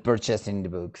started purchasing the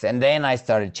books, and then I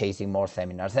started chasing more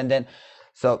seminars, and then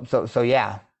so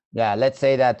yeah, let's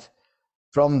say that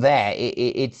from there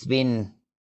it's been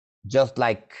just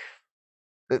like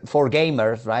for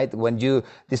gamers, right? When you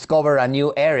discover a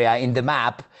new area in the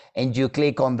map and you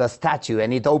click on the statue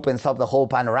and it opens up the whole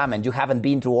panorama, and you haven't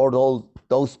been to all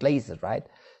those places, right?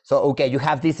 So, okay, you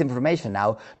have this information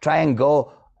now, try and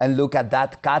go and look at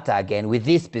that kata again with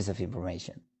this piece of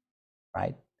information,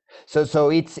 right?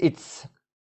 So it's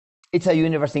a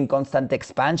universe in constant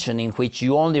expansion in which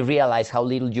you only realize how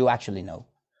little you actually know.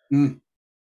 I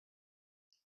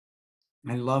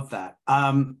love that.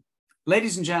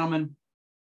 Ladies and gentlemen,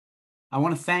 I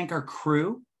want to thank our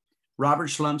crew, Robert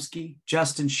Shlumsky,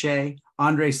 Justin Shea,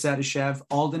 Andrei Sedashev,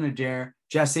 Alden Adair,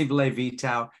 Jesse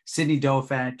Vitow, Sydney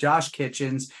Dauphin, Josh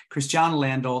Kitchens, Christiana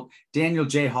Landolt, Daniel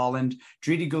J. Holland,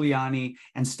 Dridi Giuliani,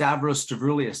 and Stavros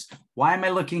Stavroulias. Why am I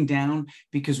looking down?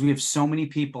 Because we have so many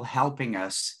people helping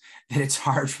us that it's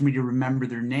hard for me to remember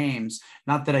their names.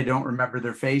 Not that I don't remember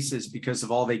their faces because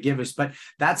of all they give us, but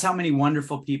that's how many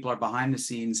wonderful people are behind the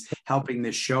scenes helping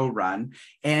this show run.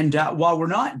 And while we're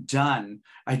not done,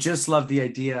 I just love the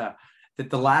idea that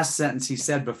the last sentence he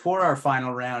said before our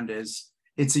final round is,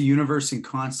 it's a universe in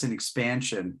constant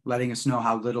expansion, letting us know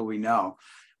how little we know.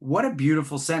 What a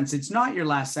beautiful sentence. It's not your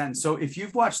last sentence. So if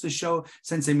you've watched the show,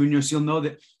 Sensei Muñoz, you'll know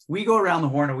that we go around the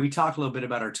horn and we talk a little bit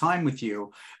about our time with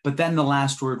you, but then the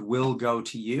last word will go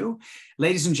to you.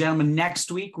 Ladies and gentlemen,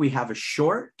 next week we have a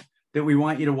short that we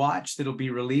want you to watch that'll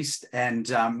be released. And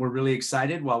we're really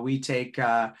excited while we take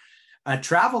a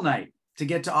travel night to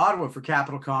get to Ottawa for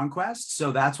Capital Conquest.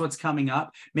 So that's what's coming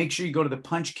up. Make sure you go to the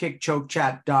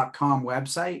punchkickchokechat.com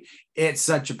website. It's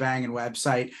such a banging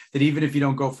website that even if you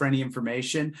don't go for any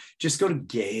information, just go to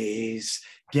gaze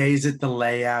at the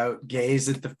layout, gaze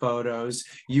at the photos.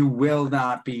 You will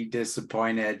not be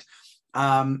disappointed.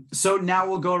 So now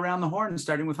we'll go around the horn,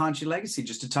 starting with Hanshi Legacy,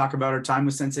 just to talk about our time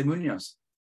with Sensei Muñoz.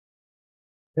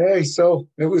 Hey, so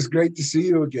it was great to see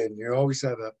you again. You always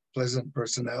have a pleasant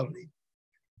personality.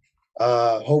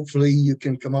 Hopefully you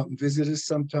can come up and visit us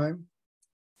sometime.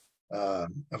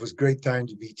 It was a great time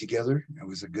to be together. It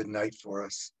was a good night for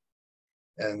us.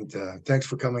 And thanks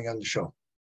for coming on the show.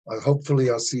 Hopefully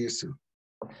I'll see you soon.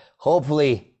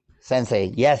 Hopefully,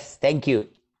 Sensei. Yes, thank you.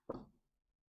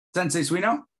 Sensei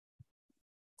Suino?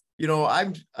 You know,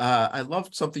 I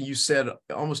loved something you said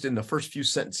almost in the first few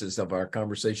sentences of our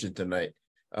conversation tonight.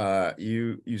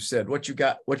 You said,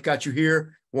 what got you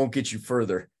here won't get you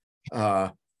further.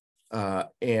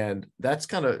 And that's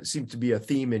kind of seemed to be a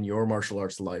theme in your martial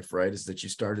arts life, right? Is that you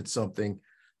started something,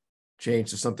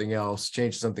 changed to something else,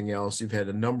 changed to something else. You've had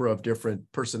a number of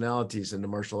different personalities in the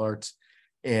martial arts.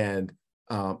 And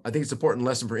I think it's an important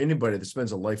lesson for anybody that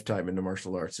spends a lifetime in the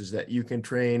martial arts is that you can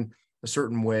train a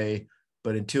certain way,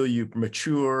 but until you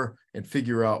mature and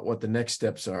figure out what the next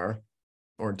steps are,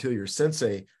 or until your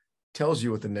sensei tells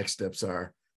you what the next steps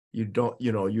are, you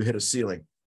hit a ceiling.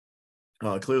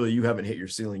 Clearly you haven't hit your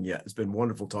ceiling yet. It's been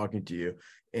wonderful talking to you.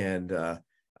 And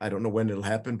I don't know when it'll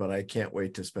happen, but I can't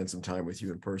wait to spend some time with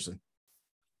you in person.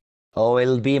 Oh,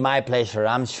 it'll be my pleasure,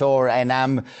 I'm sure. And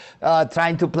I'm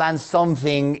trying to plan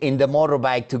something in the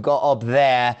motorbike to go up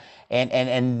there.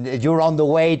 And you're on the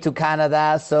way to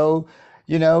Canada. So,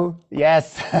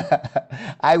 yes,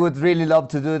 I would really love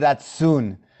to do that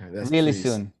soon. Really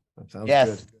soon. That sounds yes.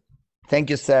 good. Thank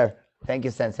you, sir. Thank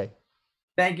you, Sensei.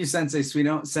 Thank you, Sensei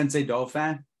Suino. Sensei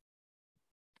Dauphin?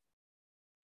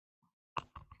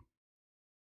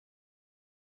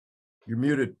 You're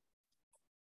muted.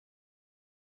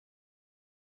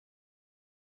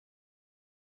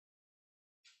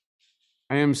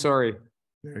 I am sorry.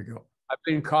 There you go. I've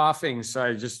been coughing, so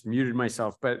I just muted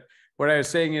myself. But what I was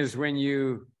saying is when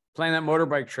you plan that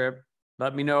motorbike trip,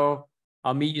 let me know.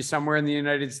 I'll meet you somewhere in the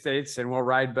United States and we'll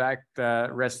ride back the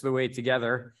rest of the way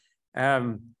together.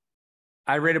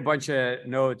 I read a bunch of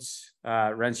notes,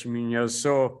 Renshi Muñoz.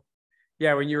 So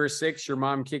yeah, when you were 6, your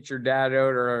mom kicked your dad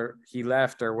out or he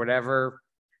left or whatever.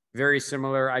 Very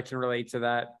similar. I can relate to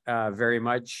that very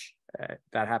much.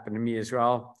 That happened to me as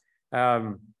well.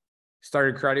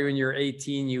 Started karate when you were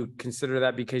 18. You consider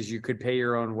that because you could pay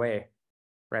your own way,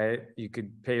 right? You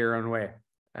could pay your own way.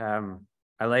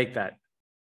 I like that.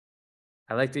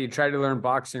 I like that you tried to learn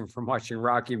boxing from watching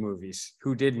Rocky movies.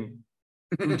 Who didn't?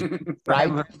 Right.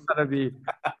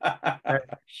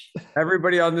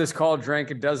 Everybody on this call drank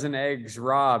a dozen eggs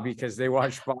raw because they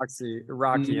watched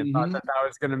Rocky and thought that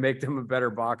was going to make them a better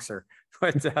boxer.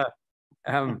 But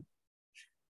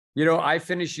I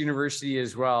finished university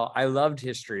as well. I loved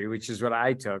history, which is what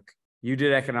I took. You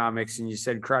did economics and you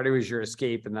said karate was your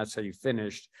escape and that's how you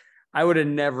finished. I would have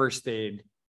never stayed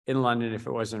in London if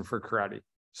it wasn't for karate.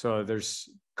 So there's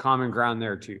common ground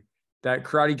there too. That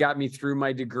karate got me through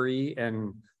my degree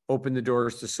and opened the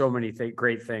doors to so many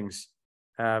great things.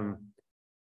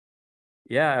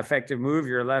 Effective move,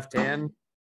 your left hand.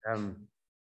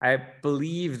 I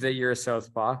believe that you're a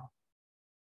southpaw.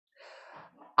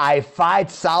 I fight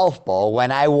southpaw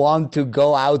when I want to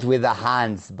go out with the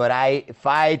hands, but I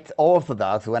fight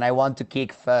orthodox when I want to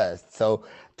kick first. So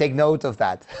take note of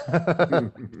that.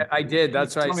 I did.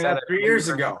 That's what I said. 3 years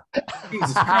ago.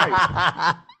 Jesus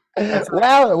Christ.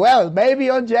 Well, maybe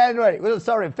on January. Well,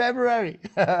 sorry, February.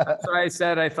 That's why I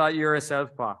said I thought you were a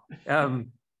southpaw.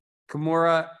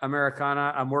 Kimura,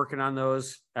 Americana, I'm working on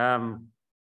those. Your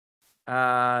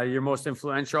most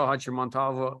influential, Hachi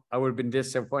Montalvo. I would have been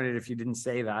disappointed if you didn't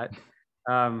say that.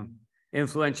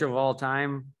 Influential of all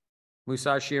time,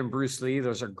 Musashi and Bruce Lee.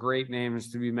 Those are great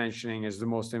names to be mentioning as the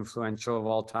most influential of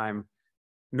all time.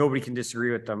 Nobody can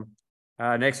disagree with them.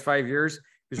 Next 5 years,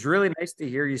 it was really nice to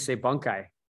hear you say bunkai,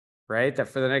 right? That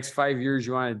for the next 5 years,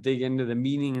 you want to dig into the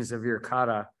meanings of your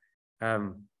kata.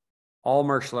 All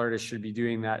martial artists should be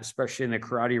doing that, especially in the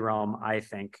karate realm, I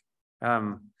think.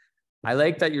 I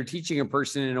like that you're teaching a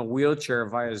person in a wheelchair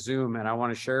via Zoom, and I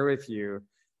want to share with you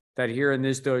that here in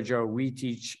this dojo, we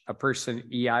teach a person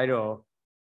Iaido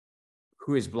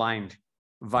who is blind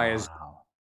via Zoom.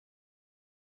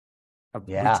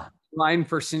 Yeah. Blind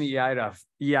person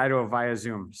Iaido via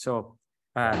Zoom. So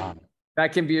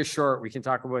that can be a short. We can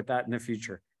talk about that in the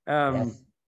future. Yes.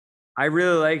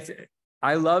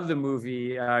 I love the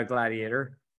movie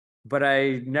Gladiator, but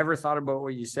I never thought about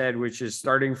what you said, which is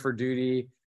starting for duty,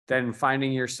 then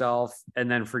finding yourself, and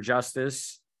then for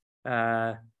justice.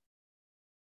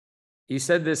 You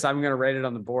said this, I'm going to write it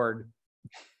on the board,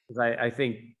 because I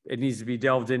think it needs to be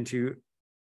delved into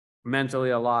mentally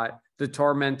a lot. The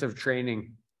torment of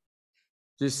training.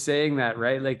 Just saying that,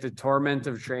 right? Like the torment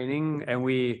of training, and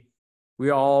we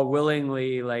all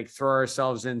willingly like throw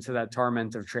ourselves into that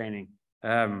torment of training.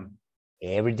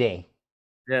 Every day.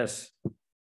 Yes.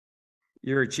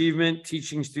 Your achievement,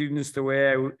 teaching students the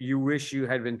way you wish you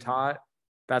had been taught.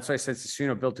 That's why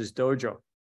Sensei built his dojo.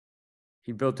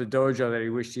 He built a dojo that he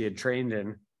wished he had trained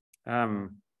in.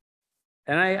 And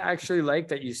I actually like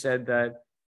that you said that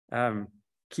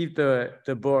keep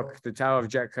the book, the Tao of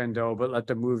Jeet Kune Do, but let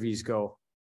the movies go.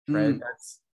 Right?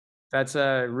 That's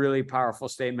a really powerful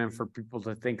statement for people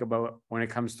to think about when it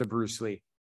comes to Bruce Lee.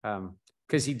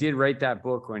 Because he did write that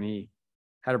book when he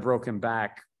had a broken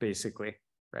back, basically.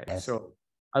 Right. Yes. So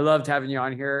I loved having you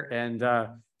on here. And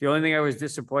the only thing I was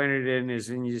disappointed in is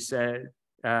when you said,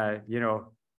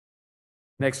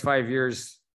 next 5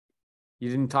 years, you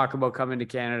didn't talk about coming to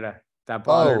Canada. That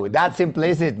bothered me. That's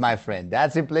implicit, my friend.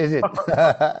 That's implicit.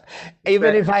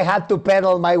 Even if I had to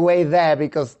pedal my way there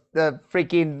because the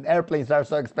freaking airplanes are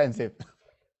so expensive.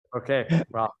 Okay.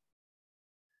 Well,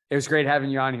 it was great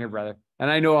having you on here, brother. And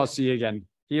I know I'll see you again,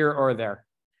 here or there.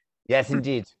 Yes,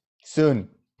 indeed. Soon.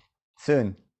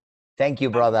 Thank you,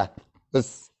 brother. The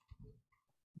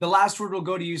last word will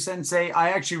go to you, Sensei. I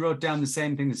actually wrote down the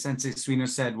same thing that Sensei Suino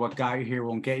said, what got you here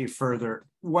won't get you further.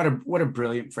 What a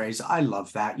brilliant phrase. I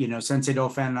love that. Sensei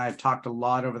Dauphin and I have talked a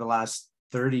lot over the last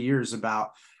 30 years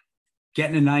about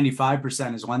getting a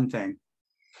 95% is one thing.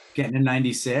 Getting a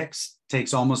 96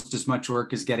 takes almost as much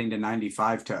work as getting to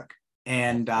 95 took.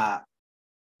 And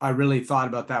I really thought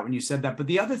about that when you said that. But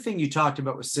the other thing you talked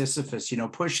about was Sisyphus,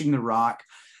 pushing the rock,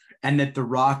 and that the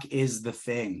rock is the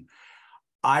thing.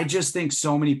 I just think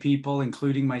so many people,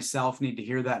 including myself, need to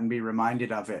hear that and be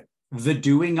reminded of it. The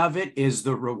doing of it is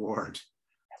the reward.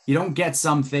 You don't get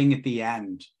something at the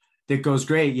end that goes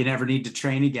great. You never need to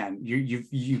train again.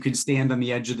 You can stand on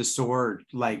the edge of the sword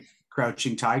like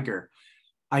Crouching Tiger.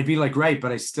 I'd be like, right,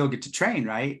 but I still get to train,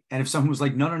 right? And if someone was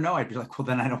like, no, I'd be like, well,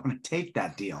 then I don't want to take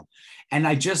that deal. And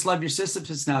I just love your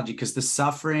Sisyphus analogy, because the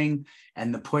suffering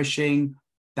and the pushing,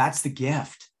 that's the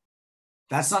gift.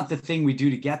 That's not the thing we do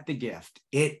to get the gift.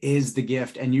 It is the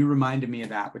gift. And you reminded me of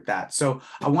that with that. So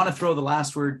I want to throw the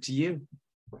last word to you.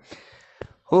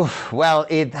 Well,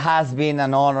 it has been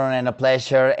an honor and a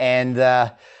pleasure. And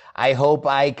I hope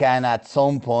I can at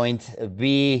some point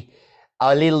be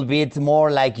a little bit more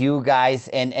like you guys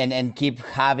and keep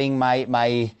having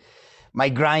my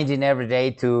grinding every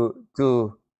day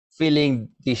to filling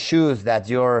the shoes that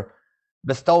you're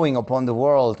bestowing upon the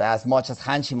world, as much as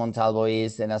Renshi Montalvo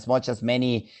is, and as much as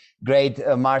many great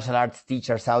martial arts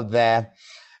teachers out there,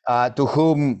 to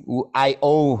whom I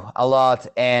owe a lot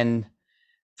and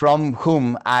from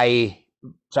whom I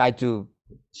try to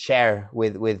share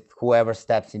with whoever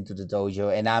steps into the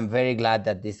dojo. And I'm very glad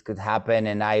that this could happen.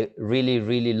 And I really,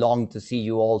 really long to see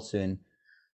you all soon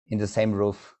in the same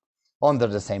roof, under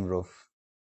the same roof.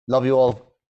 Love you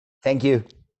all. Thank you.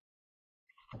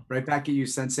 Right back at you,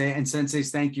 Sensei. And Senseis,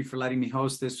 thank you for letting me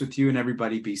host this with you, and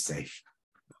everybody be safe.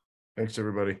 Thanks,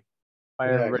 everybody. Bye,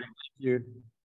 everybody. Thank you.